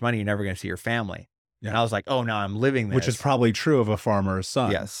make a bunch of money, you're never going to see your family. And Yeah. I was like, oh, now I'm living this. Which is probably true of a farmer's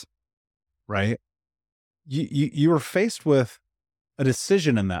son. Yes. Right? You were faced with a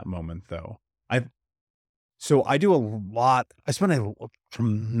decision in that moment, though. I do I spend a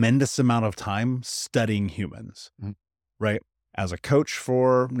tremendous amount of time studying humans, Mhm. right? As a coach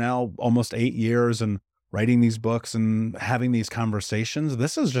for now almost 8 years and writing these books and having these conversations,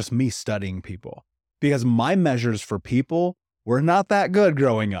 this is just me studying people because my measures for people were not that good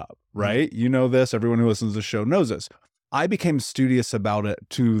growing up, right? You know this, everyone who listens to the show knows this. I became studious about it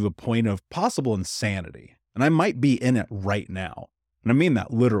to the point of possible insanity, and I might be in it right now. And I mean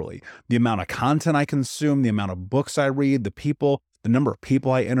that literally. The amount of content I consume, the amount of books I read, the number of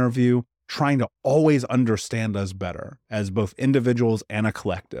people I interview, trying to always understand us better as both individuals and a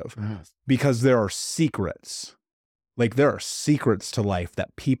collective. Because there are secrets. Like there are secrets to life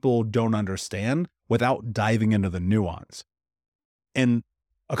that people don't understand without diving into the nuance. And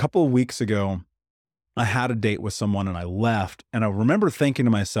a couple of weeks ago, I had a date with someone and I left. And I remember thinking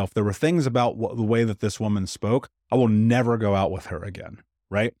to myself, there were things about the way that this woman spoke. I will never go out with her again.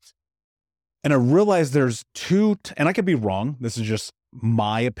 Right. And I realized there's and I could be wrong. This is just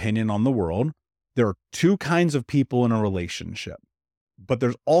my opinion on the world. There are two kinds of people in a relationship, but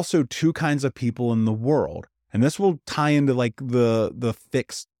there's also two kinds of people in the world. And this will tie into like the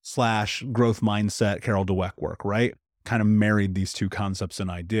fixed / growth mindset, Carol Dweck work, right? Kind of married these two concepts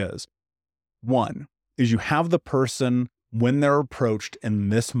and ideas. One is you have the person when they're approached in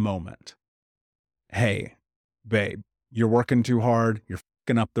this moment. Hey, babe, you're working too hard. You're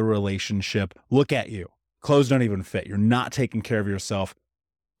fucking up the relationship. Look at you. Clothes don't even fit. You're not taking care of yourself.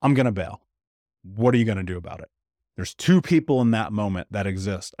 I'm going to bail. What are you going to do about it? There's two people in that moment that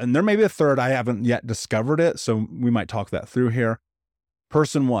exist. And there may be a third. I haven't yet discovered it. So we might talk that through here.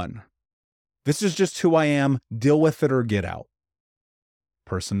 Person one, this is just who I am. Deal with it or get out.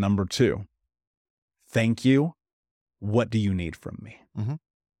 Person number two, thank you. What do you need from me? Mm-hmm.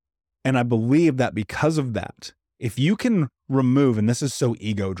 And I believe that because of that, if you can remove, and this is so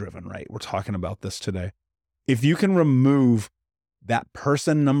ego driven, right? We're talking about this today. If you can remove that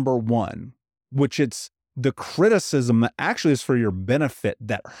person number one, which it's the criticism that actually is for your benefit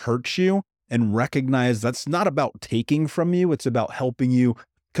that hurts you, and recognize that's not about taking from you. It's about helping you.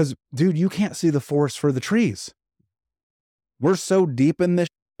 Because, dude, you can't see the forest for the trees. We're so deep in this,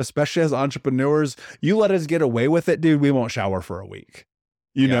 especially as entrepreneurs. You let us get away with it, dude, we won't shower for a week.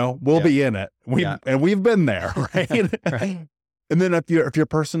 We'll be in it. And we've been there, right? Right. And then if you're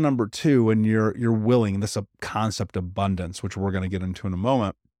person number two and you're willing, this concept of abundance, which we're going to get into in a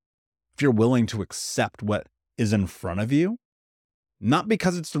moment, if you're willing to accept what is in front of you, not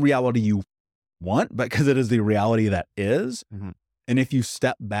because it's the reality you want, but because it is the reality that is. Mm-hmm. And if you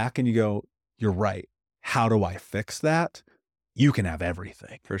step back and you go, you're right. How do I fix that? You can have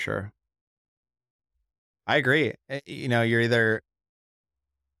everything. For sure. I agree. You're either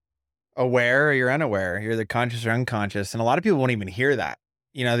aware or you're unaware. You're either conscious or unconscious. And a lot of people won't even hear that.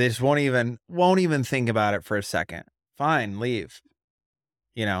 They just won't even think about it for a second. Fine, leave.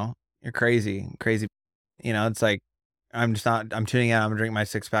 You're crazy. It's like, I'm tuning out. I'm gonna drink my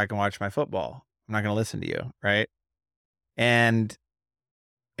 6-pack and watch my football. I'm not going to listen to you. Right. And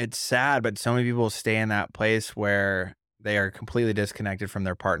it's sad, but so many people stay in that place where they are completely disconnected from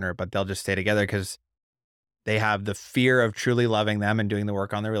their partner, but they'll just stay together because they have the fear of truly loving them and doing the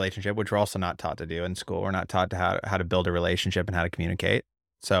work on their relationship, which we're also not taught to do in school. We're not taught to how to build a relationship and how to communicate.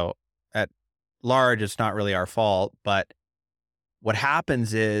 So at large, it's not really our fault. But what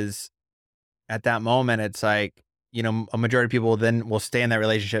happens is at that moment, it's like, a majority of people then will stay in that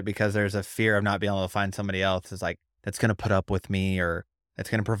relationship because there's a fear of not being able to find somebody else that's going to put up with me or that's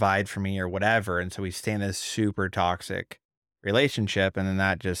going to provide for me or whatever. And so we stay in this super toxic relationship, and then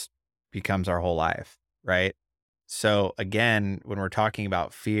that just becomes our whole life. Right. So again, when we're talking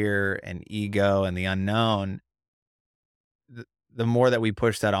about fear and ego and the unknown, the more that we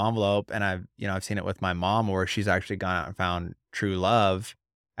push that envelope, and I've seen it with my mom where she's actually gone out and found true love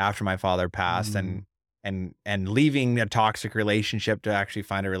after my father passed. And and leaving a toxic relationship to actually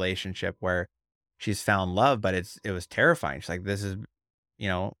find a relationship where she's found love, but it was terrifying. She's like, this is,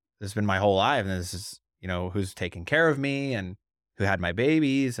 this has been my whole life, and this is, who's taking care of me and who had my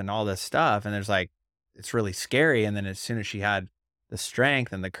babies and all this stuff. And there's like, it's really scary. And then as soon as she had the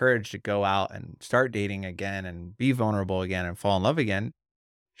strength and the courage to go out and start dating again and be vulnerable again and fall in love again,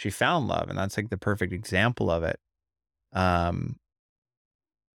 she found love. And that's like the perfect example of it. Um,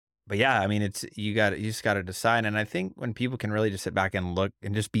 but yeah, I mean, you just got to decide. And I think when people can really just sit back and look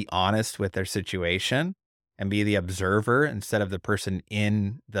and just be honest with their situation and be the observer instead of the person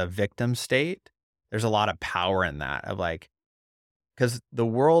in the victim state, there's a lot of power in that of like, because the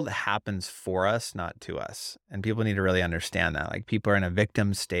world happens for us, not to us. And people need to really understand that. Like people are in a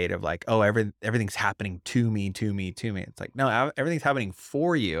victim state of like, oh, everything's happening to me, to me, to me. It's like, no, everything's happening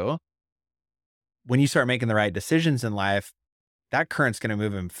for you. When you start making the right decisions in life, that current's going to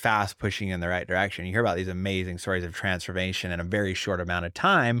move them fast, pushing you in the right direction. You hear about these amazing stories of transformation in a very short amount of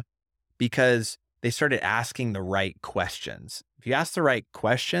time because they started asking the right questions. If you ask the right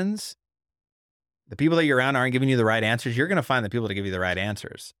questions, the people that you're around aren't giving you the right answers. You're going to find the people to give you the right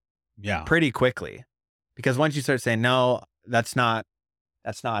answers Yeah. pretty quickly. Because once you start saying, no, that's not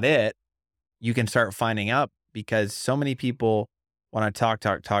it, you can start finding out because so many people want to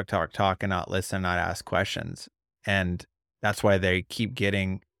talk and not listen, not ask questions. And that's why they keep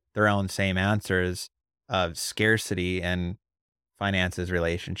getting their own same answers of scarcity and finances,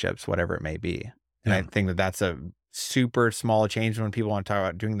 relationships, whatever it may be. And I Yeah. think that that's a super small change when people want to talk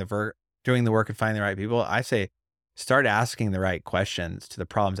about doing the work and finding the right people. I say start asking the right questions to the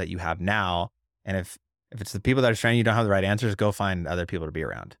problems that you have now. And if it's the people that are trying, you don't have the right answers, go find other people to be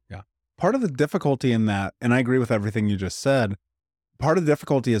around. Yeah. Part of the difficulty in that, and I agree with everything you just said, part of the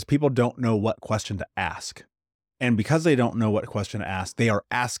difficulty is people don't know what question to ask. And because they don't know what question to ask, they are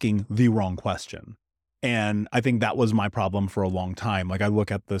asking the wrong question. And I think that was my problem for a long time. Like I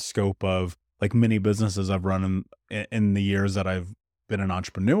look at the scope of like many businesses I've run in the years that I've been an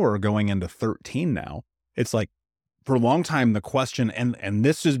entrepreneur, going into 13 now. It's like for a long time, the question, and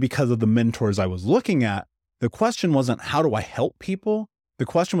this is because of the mentors I was looking at, the question wasn't how do I help people? The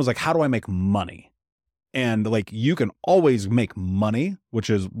question was like, how do I make money? And like you can always make money, which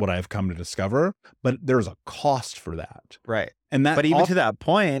is what I've come to discover, but there's a cost for that. Right. And that But even to that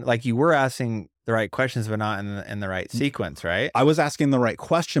point, like you were asking the right questions, but not in the right sequence, right? I was asking the right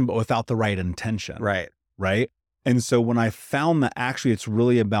question, but without the right intention. Right. Right. And so when I found that actually it's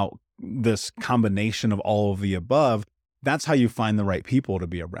really about this combination of all of the above, that's how you find the right people to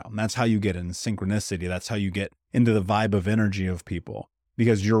be around. That's how you get in synchronicity. That's how you get into the vibe of energy of people,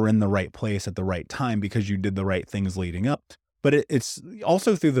 because you're in the right place at the right time because you did the right things leading up. But it's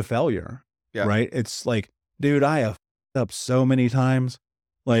also through the failure, Yeah. right? It's like, dude, I have up so many times.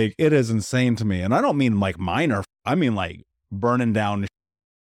 Like it is insane to me. And I don't mean like minor, I mean like burning down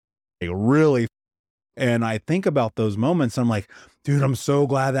like really. And I think about those moments. I'm like, dude, I'm so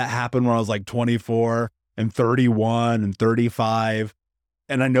glad that happened when I was like 24 and 31 and 35.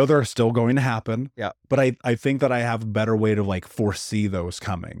 And I know they're still going to happen. Yeah. But I think that I have a better way to like foresee those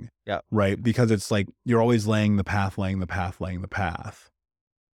coming. Yeah. Right. Because it's like you're always laying the path.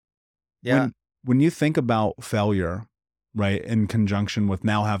 Yeah. When you think about failure, right, in conjunction with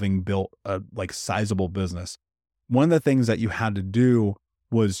now having built a like sizable business, one of the things that you had to do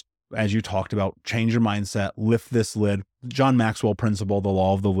was, as you talked about, change your mindset, lift this lid. John Maxwell principle, the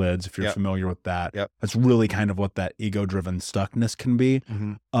law of the lids, if you're Yep. familiar with that. Yep. That's really kind of what that ego-driven stuckness can be.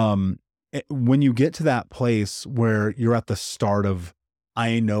 Mm-hmm. When you get to that place where you're at the start of,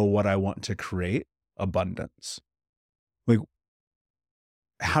 I know what I want to create, abundance. Like,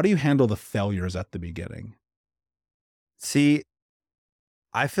 how do you handle the failures at the beginning? See,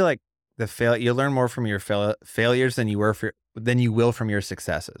 I feel like you learn more from your failures than you will from your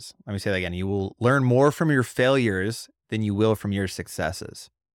successes. Let me say that again. You will learn more from your failures than you will from your successes.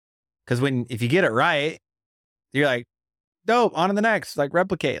 Because if you get it right, you're like, dope, on to the next, like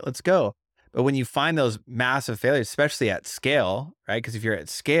replicate, let's go. But when you find those massive failures, especially at scale, right? Because if you're at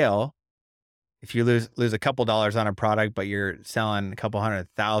scale, if you lose a couple dollars on a product, but you're selling a couple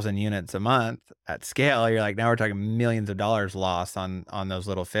 100,000 units a month at scale, you're like, now we're talking millions of dollars lost on those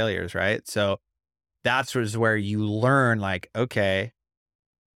little failures, right? So that's where you learn like, okay,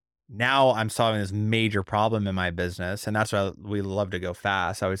 now I'm solving this major problem in my business. And that's why we love to go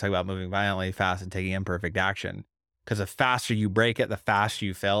fast. I always talk about moving violently fast and taking imperfect action. Because the faster you break it, the faster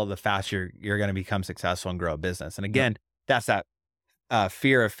you fail, the faster you're going to become successful and grow a business. And again, that's that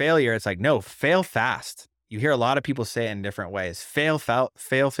fear of failure. It's like, no, fail fast. You hear a lot of people say it in different ways. Fail fast.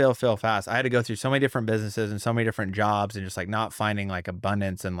 I had to go through so many different businesses and so many different jobs and just like not finding like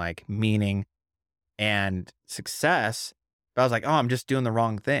abundance and like meaning and success. But I was like, oh, I'm just doing the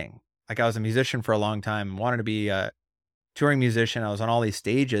wrong thing. Like I was a musician for a long time, wanted to be a touring musician. I was on all these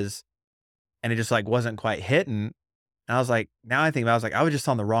stages and it just like wasn't quite hitting. And I was like, now I think about it, I was like, I was just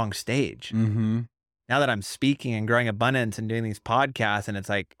on the wrong stage. Mm-hmm. Now that I'm speaking and growing abundance and doing these podcasts and it's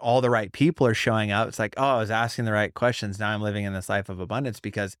like all the right people are showing up. It's like, oh, I was asking the right questions. Now I'm living in this life of abundance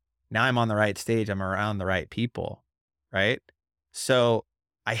because now I'm on the right stage. I'm around the right people. Right. So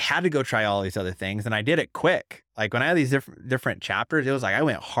I had to go try all these other things and I did it quick. Like when I had these different chapters, it was like I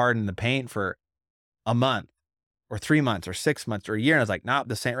went hard in the paint for a month or 3 months or 6 months or a year. And I was like, nope,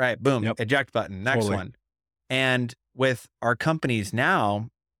 this ain't right. Boom, Yep. eject button, next Totally. one. And with our companies now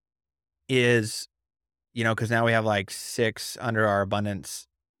is, because now we have like 6 under our abundance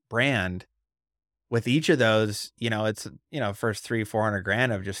brand. With each of those, it's, first 300-400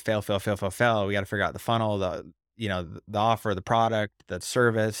 grand of just fail, fail, fail, fail, fail. We got to figure out the funnel, the offer, the product, the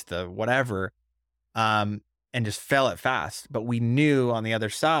service, the whatever. And just fail it fast. But we knew on the other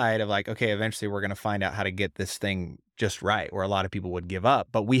side of like, okay, eventually we're going to find out how to get this thing just right, where a lot of people would give up.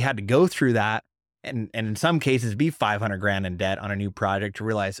 But we had to go through that and in some cases be 500 grand in debt on a new project to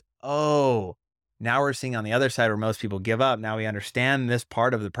realize, oh, now we're seeing on the other side where most people give up. Now we understand this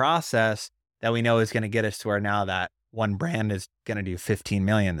part of the process that we know is going to get us to where now that one brand is going to do 15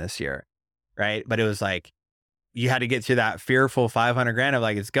 million this year. Right. But it was like, you had to get through that fearful 500 grand of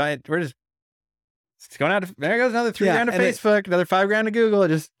like, it's going out. There goes another 3 grand to Facebook, another 5 grand to Google.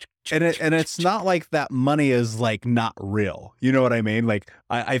 And it's not like that money is like not real. You know what I mean? Like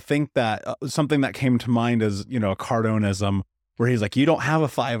I think that something that came to mind is, a Cardonism where he's like, you don't have a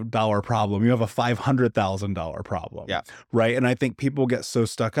 $5 problem. You have a $500,000 problem. Yeah. Right. And I think people get so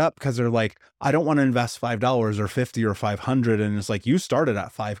stuck up because they're like, I don't want to invest $5 or 50 or 500. And it's like, you started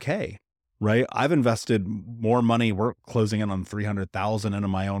at 5K. Right. I've invested more money. We're closing in on 300,000 into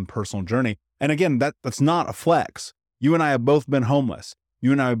my own personal journey. And again, that's not a flex. You and I have both been homeless.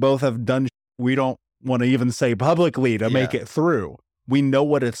 You and I both have done we don't want to even say publicly to make it through. We know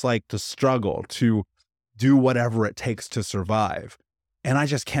what it's like to struggle, to do whatever it takes to survive. And I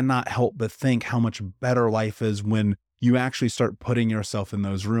just cannot help but think how much better life is when you actually start putting yourself in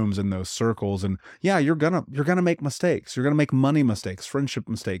those rooms, in those circles. And yeah, you're gonna make mistakes. You're gonna make money mistakes, friendship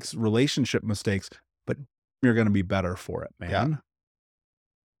mistakes, relationship mistakes, but you're gonna be better for it, man. Yeah.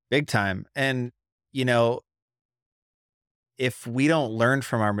 Big time. And, if we don't learn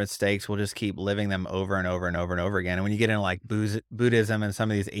from our mistakes, we'll just keep living them over and over and over and over again. And when you get into like Buddhism and some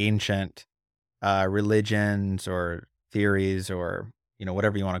of these ancient religions or theories or,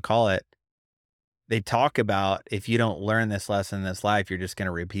 whatever you want to call it, they talk about if you don't learn this lesson in this life, you're just going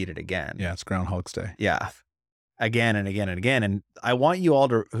to repeat it again. Yeah, it's Groundhog's Day. Yeah. Again and again and again. And I want you all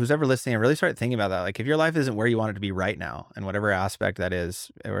to, who's ever listening, really start thinking about that. Like if your life isn't where you want it to be right now, and whatever aspect that is,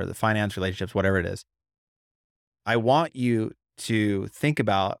 or the finance, relationships, whatever it is, I want you to think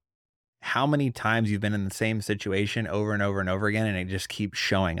about how many times you've been in the same situation over and over and over again, and it just keeps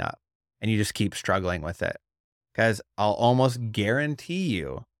showing up and you just keep struggling with it. Because I'll almost guarantee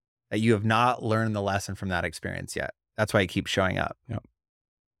you that you have not learned the lesson from that experience yet. That's why it keeps showing up. Yep.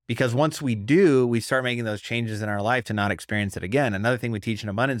 Because once we do, we start making those changes in our life to not experience it again. Another thing we teach in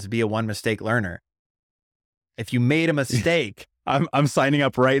abundance is be a one mistake learner. If you made a mistake, I'm signing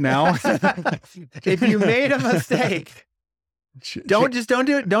up right now. if you made a mistake, don't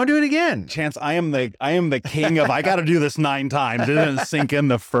do it. Don't do it again. Chance, I am the king of I got to do this 9 times. It didn't sink in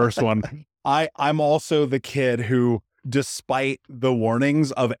the first one. I'm also the kid who, despite the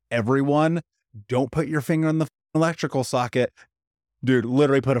warnings of everyone, don't put your finger in the electrical socket. Dude,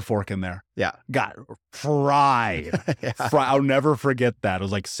 literally put a fork in there. Yeah. Got fried. Yeah. I'll never forget that. I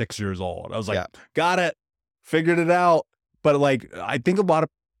was like 6 years old. I was like, Yeah. Got it. Figured it out. But like, I think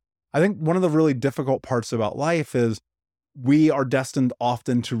one of the really difficult parts about life is we are destined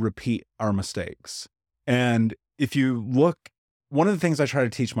often to repeat our mistakes. And if you look, one of the things I try to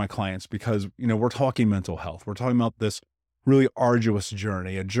teach my clients, because, we're talking mental health, we're talking about this really arduous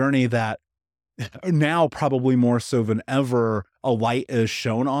journey, a journey that now probably more so than ever, a light is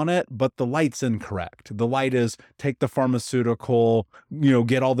shown on it, but the light's incorrect. The light is take the pharmaceutical,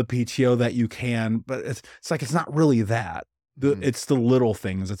 get all the PTO that you can, but it's like, it's not really that. It's the little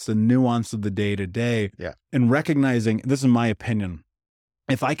things. It's the nuance of the day to day. Yeah. And recognizing, this is my opinion,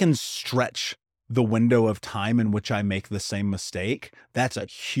 if I can stretch the window of time in which I make the same mistake, that's a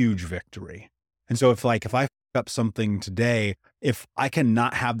huge victory. And so if I fuck up something today, if I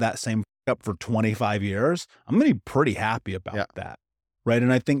cannot have that same up for 25 years, I'm going to be pretty happy about that. Right.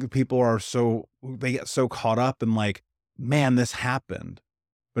 And I think people they get so caught up in like, man, this happened.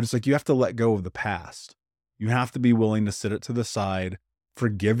 But it's like, you have to let go of the past. You have to be willing to sit it to the side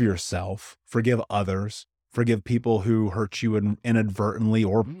forgive yourself, forgive others, forgive people who hurt you inadvertently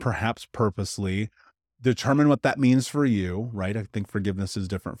or perhaps purposely. Determine what that means for you, right? I think forgiveness is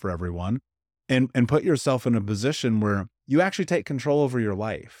different for everyone. And put yourself in a position where you actually take control over your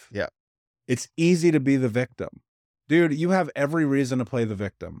life. Yeah. It's easy to be the victim. Dude, you have every reason to play the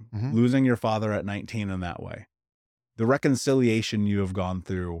victim, losing your father at 19 in that way. The reconciliation you have gone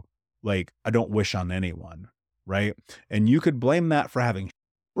through, like, I don't wish on anyone, right? And you could blame that for having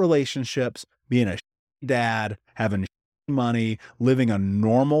relationships, being a dad, having money, living a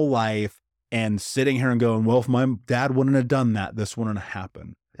normal life, and sitting here and going, well, if my dad wouldn't have done that, this wouldn't have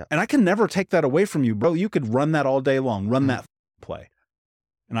happened. Yeah. And I can never take that away from you, bro. You could run that all day long, run that play.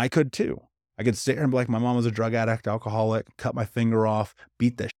 And I could too. I could sit here and be like, my mom was a drug addict, alcoholic, cut my finger off,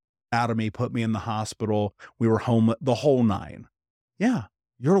 beat the out of me, put me in the hospital. We were home, the whole nine. Yeah,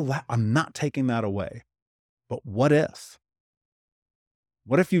 I'm not taking that away. But what if?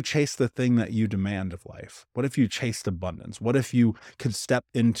 What if you chase the thing that you demand of life? What if you chased abundance? What if you could step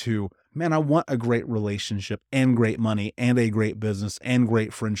into, man, I want a great relationship and great money and a great business and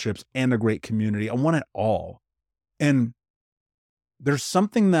great friendships and a great community. I want it all. And there's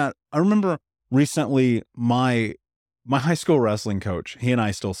something that I remember recently, my high school wrestling coach, he and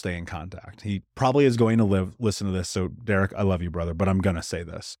I still stay in contact. He probably is going to listen to this. So Derek, I love you, brother, but I'm going to say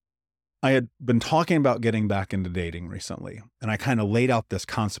this. I had been talking about getting back into dating recently, and I kind of laid out this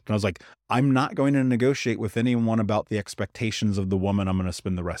concept. And I was like, I'm not going to negotiate with anyone about the expectations of the woman I'm going to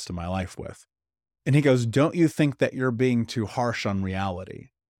spend the rest of my life with. And he goes, don't you think that you're being too harsh on reality?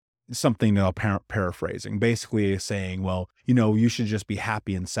 Something paraphrasing, basically saying, well, you should just be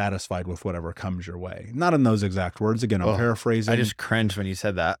happy and satisfied with whatever comes your way. Not in those exact words. Again, I'm paraphrasing. I just cringed when you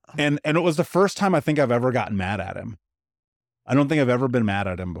said that. And it was the first time I think I've ever gotten mad at him. I don't think I've ever been mad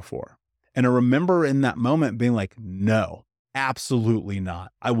at him before. And I remember in that moment being like, no, absolutely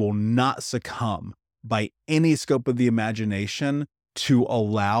not. I will not succumb by any scope of the imagination to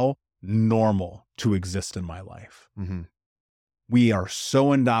allow normal to exist in my life. Mm-hmm. We are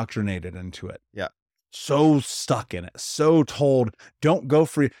so indoctrinated into it. Yeah. So stuck in it. So told, don't go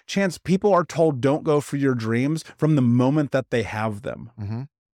for people are told don't go for your dreams from the moment that they have them. Mm-hmm.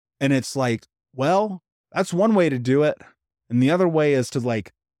 And it's like, well, that's one way to do it. And the other way is to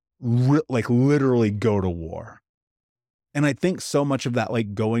literally go to war. And I think so much of that,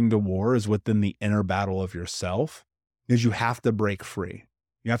 like going to war, is within the inner battle of yourself, because you have to break free.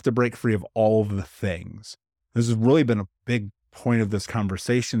 You have to break free of all of the things. This has really been a big point of this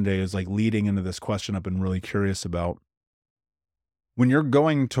conversation today, is like leading into this question I've been really curious about. When you're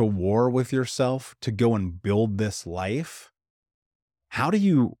going to war with yourself to go and build this life, how do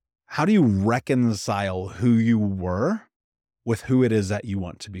you reconcile who you were with who it is that you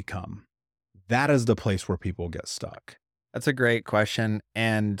want to become? That is the place where people get stuck. That's a great question.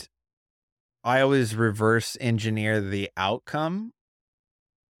 And I always reverse engineer the outcome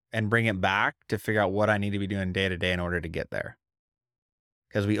and bring it back to figure out what I need to be doing day to day in order to get there.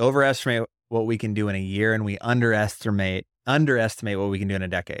 Because we overestimate what we can do in a year, and we underestimate what we can do in a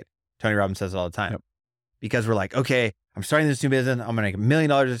decade. Tony Robbins says it all the time. Yep. Because we're like, okay, I'm starting this new business. I'm going to make $1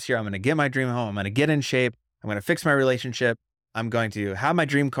 million this year. I'm going to get my dream home. I'm going to get in shape. I'm going to fix my relationship. I'm going to have my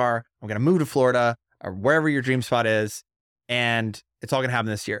dream car. I'm going to move to Florida or wherever your dream spot is. And it's all going to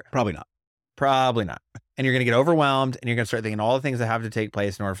happen this year. Probably not. And you're going to get overwhelmed, and you're going to start thinking all the things that have to take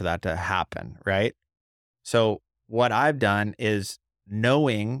place in order for that to happen. Right. So what I've done is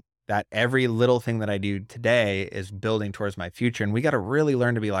knowing that every little thing that I do today is building towards my future. And we got to really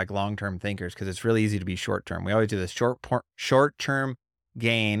learn to be like long-term thinkers, because it's really easy to be short-term. We always do this short-term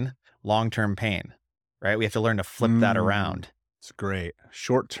gain, long-term pain, right? We have to learn to flip that around. It's great.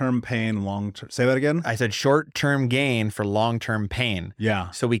 Short-term pain, long-term. Say that again. I said short-term gain for long-term pain.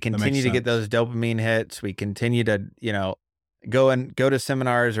 Yeah. So we continue to get those dopamine hits. We continue to, go to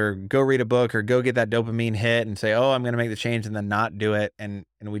seminars or go read a book or go get that dopamine hit and say, oh, I'm going to make the change, and then not do it. And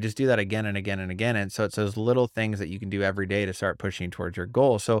we just do that again and again and again. And so it's those little things that you can do every day to start pushing towards your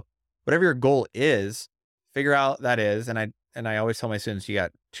goal. So whatever your goal is, figure out that is. And I always tell my students, you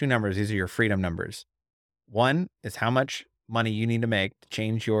got two numbers. These are your freedom numbers. One is how much money you need to make to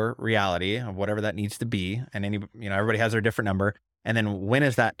change your reality of whatever that needs to be. And everybody has their different number. And then when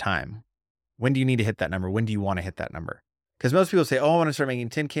is that time? When do you need to hit that number? When do you want to hit that number? Because most people say, oh, I want to start making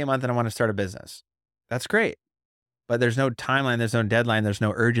 10K a month and I want to start a business. That's great. But there's no timeline, there's no deadline, there's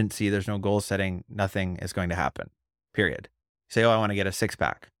no urgency, there's no goal setting. Nothing is going to happen, period. Say, oh, I want to get a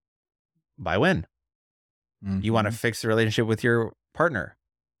six-pack. By when? Mm-hmm. You want to fix the relationship with your partner.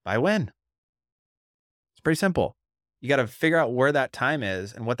 By when? It's pretty simple. You got to figure out where that time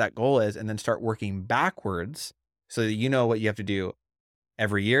is and what that goal is, and then start working backwards so that you know what you have to do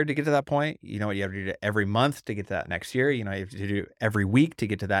every year to get to that point. You know what you have to do every month to get to that next year. You know, you have to do every week to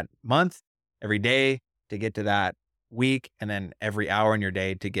get to that month, every day to get to that week, and then every hour in your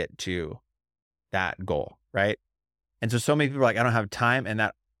day to get to that goal, right? And so many people are like, I don't have time. And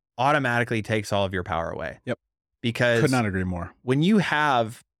that automatically takes all of your power away. Yep. Could Because not agree more. when you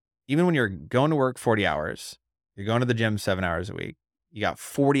have, even when you're going to work 40 hours, you're going to the gym 7 hours a week, you got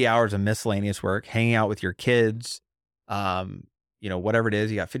 40 hours of miscellaneous work, hanging out with your kids, you know, whatever it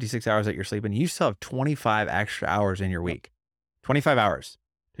is, you got 56 hours that you're sleeping, you still have 25 extra hours in your week, 25 hours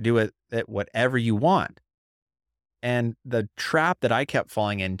to do with it, whatever you want. And the trap that I kept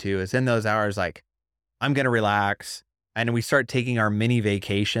falling into is in those hours, like, I'm going to relax. And we start taking our mini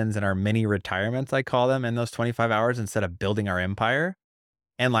vacations and our mini retirements, I call them, in those 25 hours instead of building our empire.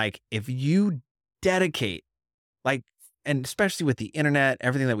 And like, if you dedicate, like, and especially with the internet,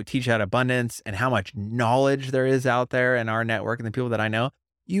 everything that we teach out abundance and how much knowledge there is out there in our network and the people that I know,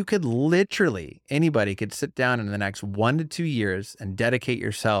 you could literally, anybody could sit down in the next 1 to 2 years and dedicate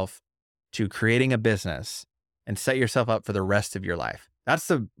yourself to creating a business and set yourself up for the rest of your life. That's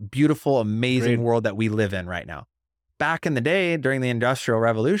the beautiful, amazing world that we live in right now. Back in the day, during the Industrial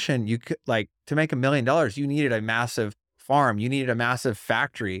Revolution, you could, like, to make $1 million, you needed a massive farm, you needed a massive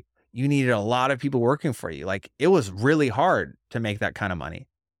factory, you needed a lot of people working for you. Like, it was really hard to make that kind of money.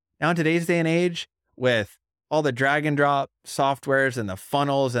 Now, in today's day and age, with all the drag and drop softwares and the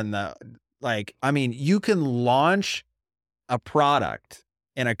funnels and the, like, I mean, you can launch a product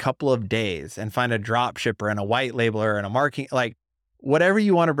in a couple of days and find a drop shipper and a white labeler and a marketing, like, whatever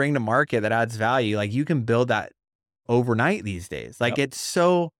you want to bring to market that adds value, like, you can build that overnight these days. Like, it's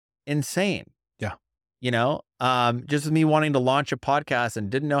so insane. Yeah. You know, just me wanting to launch a podcast and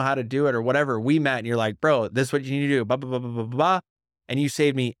didn't know how to do it or whatever, we met and you're like, bro, this is what you need to do, blah, blah, blah, blah, blah, blah. And you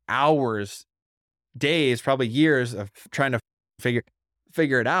saved me hours, days, probably years of trying to figure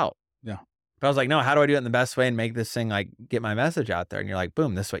it out. Yeah. But I was like, no, how do I do it in the best way and make this thing, like, get my message out there? And you're like,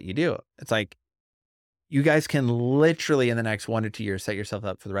 boom, this is what you do. It's like, you guys can literally in the next 1 to 2 years set yourself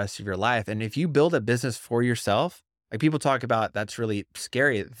up for the rest of your life. And if you build a business for yourself, like, people talk about, that's really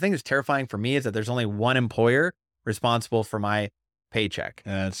scary. The thing that's terrifying for me is that there's only one employer responsible for my paycheck.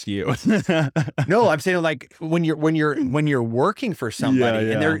 That's you. No, I'm saying, like, when you're working for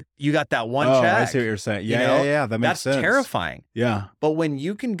somebody and you got that one check. I see what you're saying. Yeah. That makes sense. That's terrifying. Yeah. But when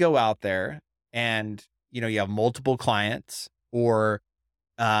you can go out there and, you know, you have multiple clients, or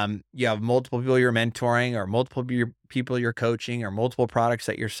you have multiple people you're mentoring, or multiple people you're coaching, or multiple products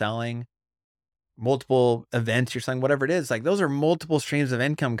that you're selling, multiple events you're selling, whatever it is, like, those are multiple streams of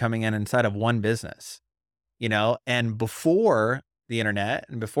income coming in inside of one business, you know. And before the internet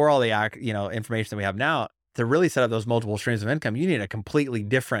and before all the, you know, information that we have now, to really set up those multiple streams of income, you need a completely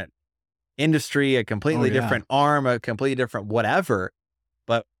different industry, a completely different arm, a completely different whatever.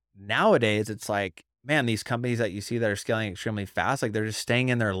 But nowadays it's like, man, these companies that you see that are scaling extremely fast, like, they're just staying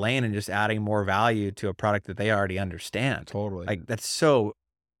in their lane and just adding more value to a product that they already understand. Totally. Like, that's so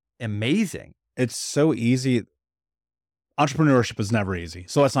amazing. It's so easy. Entrepreneurship is never easy,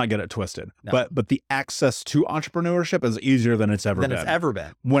 so let's not get it twisted. No. But the access to entrepreneurship is easier than it's ever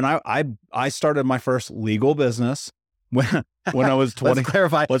been. When I started my first legal business when I was 20.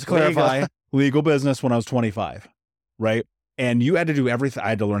 Let's clarify. Legal business when I was 25, right? And you had to do everything. I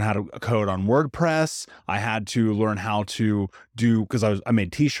had to learn how to code on WordPress. I had to learn how to do, because I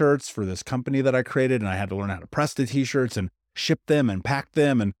made t-shirts for this company that I created, and I had to learn how to press the t-shirts and ship them and pack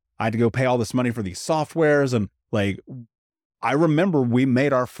them, and I had to go pay all this money for these softwares. And, like, I remember we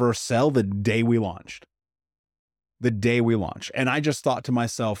made our first sale the day we launched. And I just thought to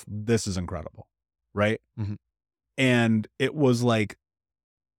myself, this is incredible, right? Mm-hmm. And it was like,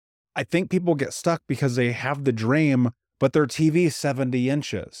 I think people get stuck because they have the dream, but their TV is 70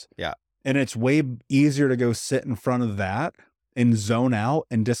 inches. Yeah. And it's way easier to go sit in front of that and zone out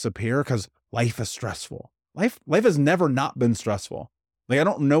and disappear, because life is stressful. Life has never not been stressful. Like, I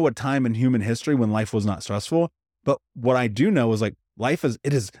don't know a time in human history when life was not stressful, but what I do know is, like,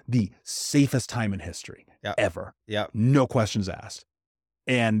 it is the safest time in history ever. Yeah. No questions asked.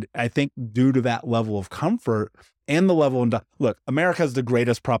 And I think due to that level of comfort and the level of, look, America is the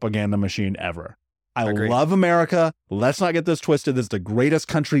greatest propaganda machine ever. I love America. Let's not get this twisted. This is the greatest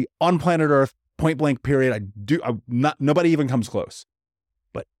country on planet Earth, point blank period. Nobody even comes close.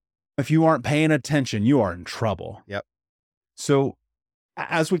 But if you aren't paying attention, you are in trouble. Yep. So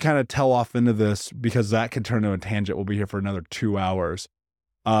as we kind of tell off into this, because that could turn into a tangent, we'll be here for another 2 hours.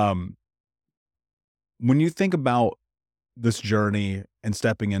 When you think about this journey and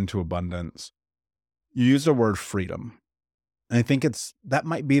stepping into abundance, you use the word freedom. And I think that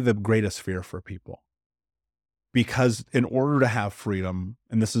might be the greatest fear for people. Because in order to have freedom,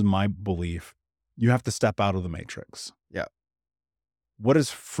 and this is my belief, you have to step out of the matrix. Yeah. What does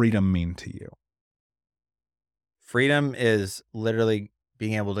freedom mean to you? Freedom is literally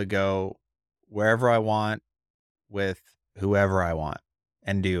being able to go wherever I want with whoever I want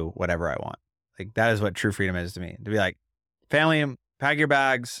and do whatever I want. Like that is what true freedom is to me. To be like, family, pack your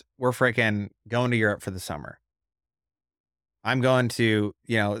bags. We're freaking going to Europe for the summer. I'm going to,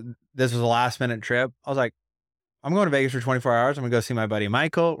 this was a last minute trip. I was like, I'm going to Vegas for 24 hours. I'm going to go see my buddy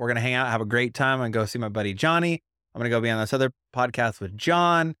Michael. We're going to hang out, have a great time. I'm going to go see my buddy Johnny. I'm going to go be on this other podcast with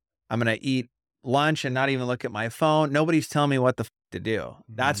John. I'm going to eat lunch and not even look at my phone. Nobody's telling me what the to do.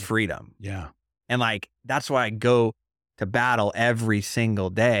 That's freedom. Yeah. And like, that's why I go to battle every single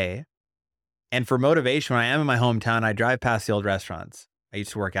day. And for motivation, when I am in my hometown, I drive past the old restaurants I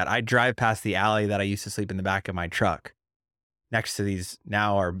used to work at. I drive past the alley that I used to sleep in the back of my truck next to these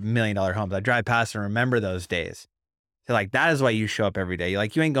now are $1 million homes. I drive past and remember those days. So like, that is why you show up every day.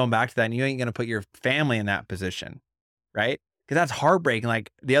 Like you ain't going back to that and you ain't going to put your family in that position. Right. Cause that's heartbreaking.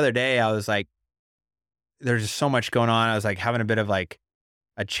 Like the other day I was like, there's just so much going on. I was like having a bit of like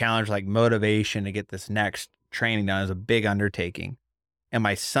a challenge, like motivation to get this next training done. It was a big undertaking. And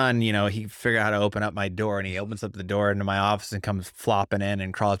my son, he figured out how to open up my door and he opens up the door into my office and comes flopping in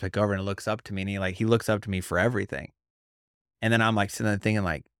and crawls back over and looks up to me. And he looks up to me for everything. And then I'm like sitting there thinking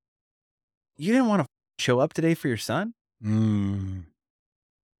like, you didn't want to show up today for your son?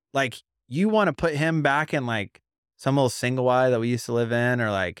 Like you want to put him back in like some little single wide that we used to live in, or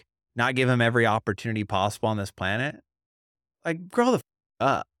like not give him every opportunity possible on this planet? Like grow the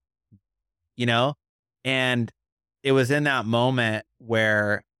up, And it was in that moment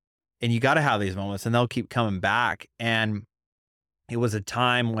where, and you got to have these moments and they'll keep coming back. And it was a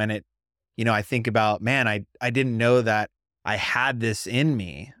time when I think about, man, I didn't know that I had this in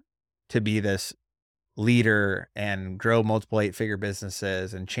me to be this leader and grow multiple 8-figure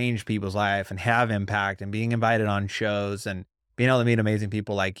businesses and change people's life and have impact and being invited on shows and being able to meet amazing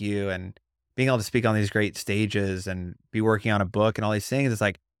people like you and being able to speak on these great stages and be working on a book and all these things. It's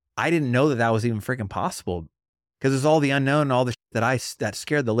like, I didn't know that that was even freaking possible because it's all the unknown and all the that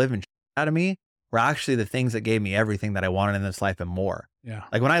scared the living out of me were actually the things that gave me everything that I wanted in this life and more. Yeah.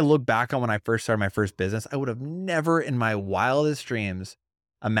 Like when I look back on when I first started my first business, I would have never in my wildest dreams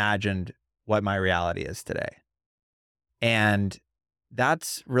imagined what my reality is today. And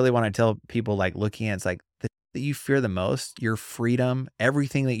that's really when I tell people like looking at it's like that you fear the most, your freedom,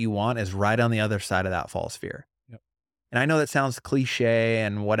 everything that you want is right on the other side of that false fear. Yep. And I know that sounds cliche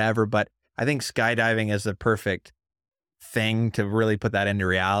and whatever, but I think skydiving is the perfect thing to really put that into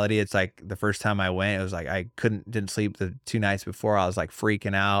reality. It's like the first time I went, it was like I didn't sleep the 2 nights before. I was like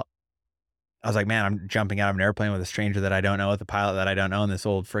freaking out. I was like, man, I'm jumping out of an airplane with a stranger that I don't know, with a pilot that I don't know, in this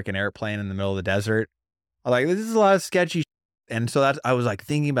old freaking airplane in the middle of the desert. I was like, this is a lot of sketchy. And so I was like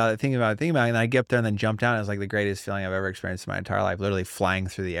thinking about it. And then I get up there and then jump down. It was like the greatest feeling I've ever experienced in my entire life, literally flying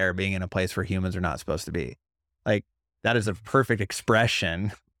through the air, being in a place where humans are not supposed to be. Like that is a perfect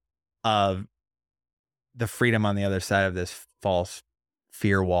expression of the freedom on the other side of this false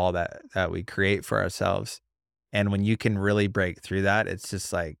fear wall that we create for ourselves. And when you can really break through that, it's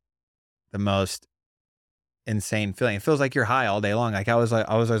just like the most insane feeling. It feels like you're high all day long. Like I was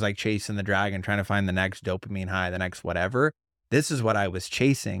always like chasing the dragon, trying to find the next dopamine high, the next whatever. This is what I was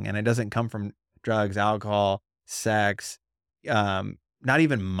chasing. And it doesn't come from drugs, alcohol, sex, not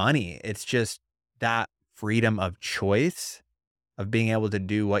even money. It's just that freedom of choice of being able to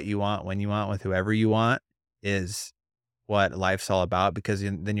do what you want, when you want, with whoever you want is what life's all about, because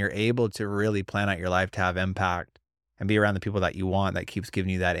then you're able to really plan out your life to have impact and be around the people that you want, that keeps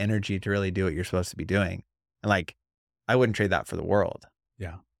giving you that energy to really do what you're supposed to be doing. And like, I wouldn't trade that for the world.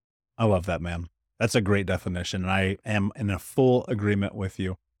 Yeah. I love that, man. That's a great definition. And I am in a full agreement with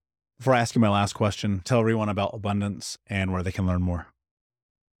you. Before I ask you my last question, tell everyone about abundance and where they can learn more.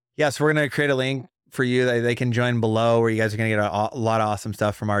 Yes, we're going to create a link for you that they can join below, where you guys are going to get a lot of awesome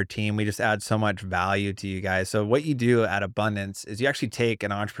stuff from our team. We just add so much value to you guys. So what you do at Abundance is you actually take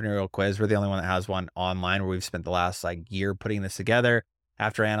an entrepreneurial quiz. We're the only one that has one online, where we've spent the last like year putting this together.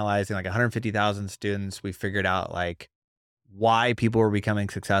 After analyzing like 150,000 students, we figured out like why people were becoming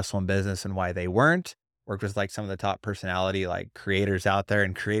successful in business and why they weren't. Worked with like some of the top personality like creators out there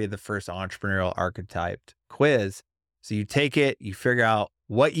and created the first entrepreneurial archetyped quiz. So you take it, you figure out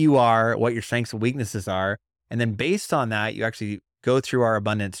what you are, what your strengths and weaknesses are. And then based on that, you actually go through our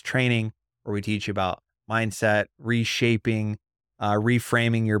abundance training, where we teach you about mindset, reshaping,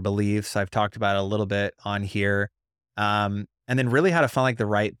 reframing your beliefs. I've talked about it a little bit on here. And then really how to find like the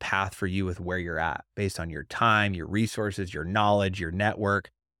right path for you with where you're at based on your time, your resources, your knowledge, your network,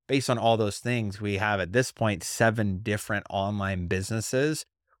 based on all those things, we have at this point 7 different online businesses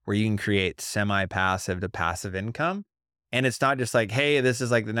where you can create semi-passive to passive income. And it's not just like, hey, this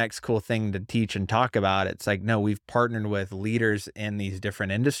is like the next cool thing to teach and talk about. It's like, no, we've partnered with leaders in these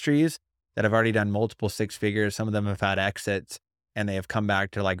different industries that have already done multiple six figures. Some of them have had exits and they have come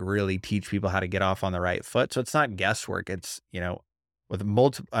back to like really teach people how to get off on the right foot. So it's not guesswork. It's, with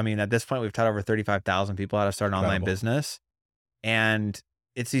multiple, I mean, at this point, we've taught over 35,000 people how to start an online Incredible. business. And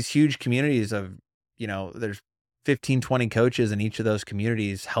it's these huge communities of, there's 15, 20 coaches in each of those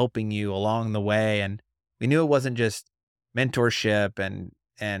communities helping you along the way. And we knew it wasn't just mentorship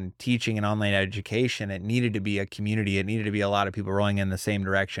and teaching and online education. It needed to be a community. It needed to be a lot of people rolling in the same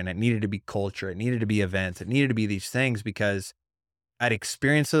direction. It needed to be culture. It needed to be events. It needed to be these things because I'd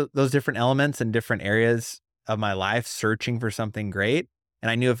experienced those different elements in different areas of my life, searching for something great. And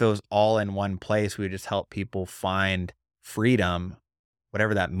I knew if it was all in one place, we would just help people find freedom,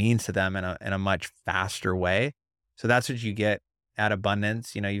 whatever that means to them, in a much faster way. So that's what you get at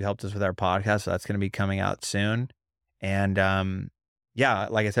Abundance. You helped us with our podcast, so that's going to be coming out soon. And yeah,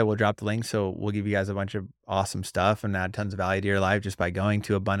 like I said, we'll drop the link. So we'll give you guys a bunch of awesome stuff and add tons of value to your life just by going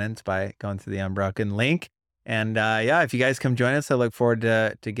to Abundance, by going through the Unbroken link. And yeah, if you guys come join us, I look forward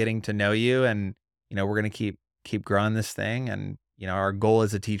to getting to know you. And we're gonna keep growing this thing. And our goal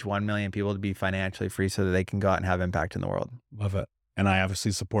is to teach 1 million people to be financially free so that they can go out and have impact in the world. Love it. And I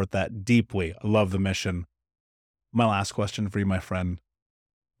obviously support that deeply. I love the mission. My last question for you, my friend.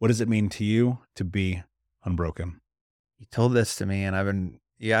 What does it mean to you to be unbroken? You told this to me, and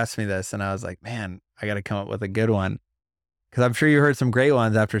you asked me this, and I was like, man, I got to come up with a good one. Because I'm sure you heard some great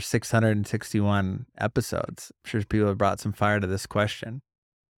ones after 661 episodes. I'm sure people have brought some fire to this question.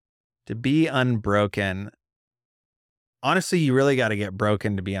 To be unbroken, honestly, you really got to get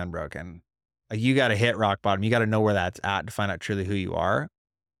broken to be unbroken. Like you got to hit rock bottom. You got to know where that's at to find out truly who you are.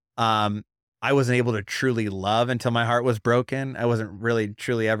 Um, I wasn't able to truly love until my heart was broken. I wasn't really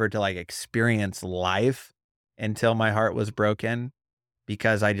truly ever to like experience life until my heart was broken,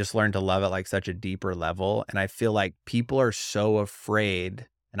 because I just learned to love it like such a deeper level. And I feel like people are so afraid,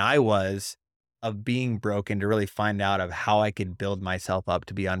 and I was, of being broken to really find out of how I could build myself up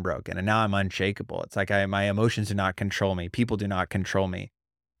to be unbroken. And now I'm unshakable. It's like my emotions do not control me. People do not control me.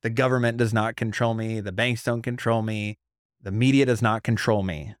 The government does not control me. The banks don't control me. The media does not control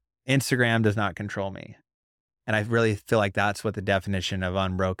me. Instagram does not control me. And I really feel like that's what the definition of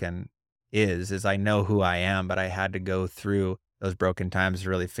unbroken is I know who I am, but I had to go through those broken times to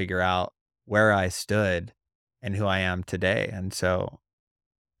really figure out where I stood and who I am today. And so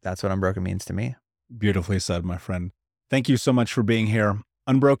that's what unbroken means to me. Beautifully said, my friend. Thank you so much for being here.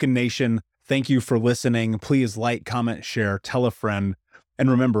 Unbroken Nation, thank you for listening. Please like, comment, share, tell a friend. And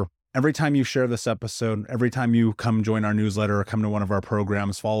remember, every time you share this episode, every time you come join our newsletter or come to one of our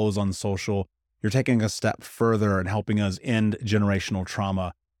programs, follow us on social, you're taking a step further and helping us end generational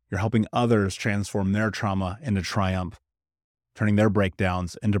trauma. You're helping others transform their trauma into triumph, turning their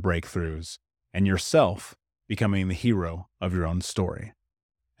breakdowns into breakthroughs, and yourself becoming the hero of your own story.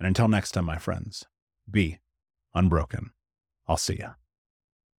 And until next time, my friends, be unbroken. I'll see ya.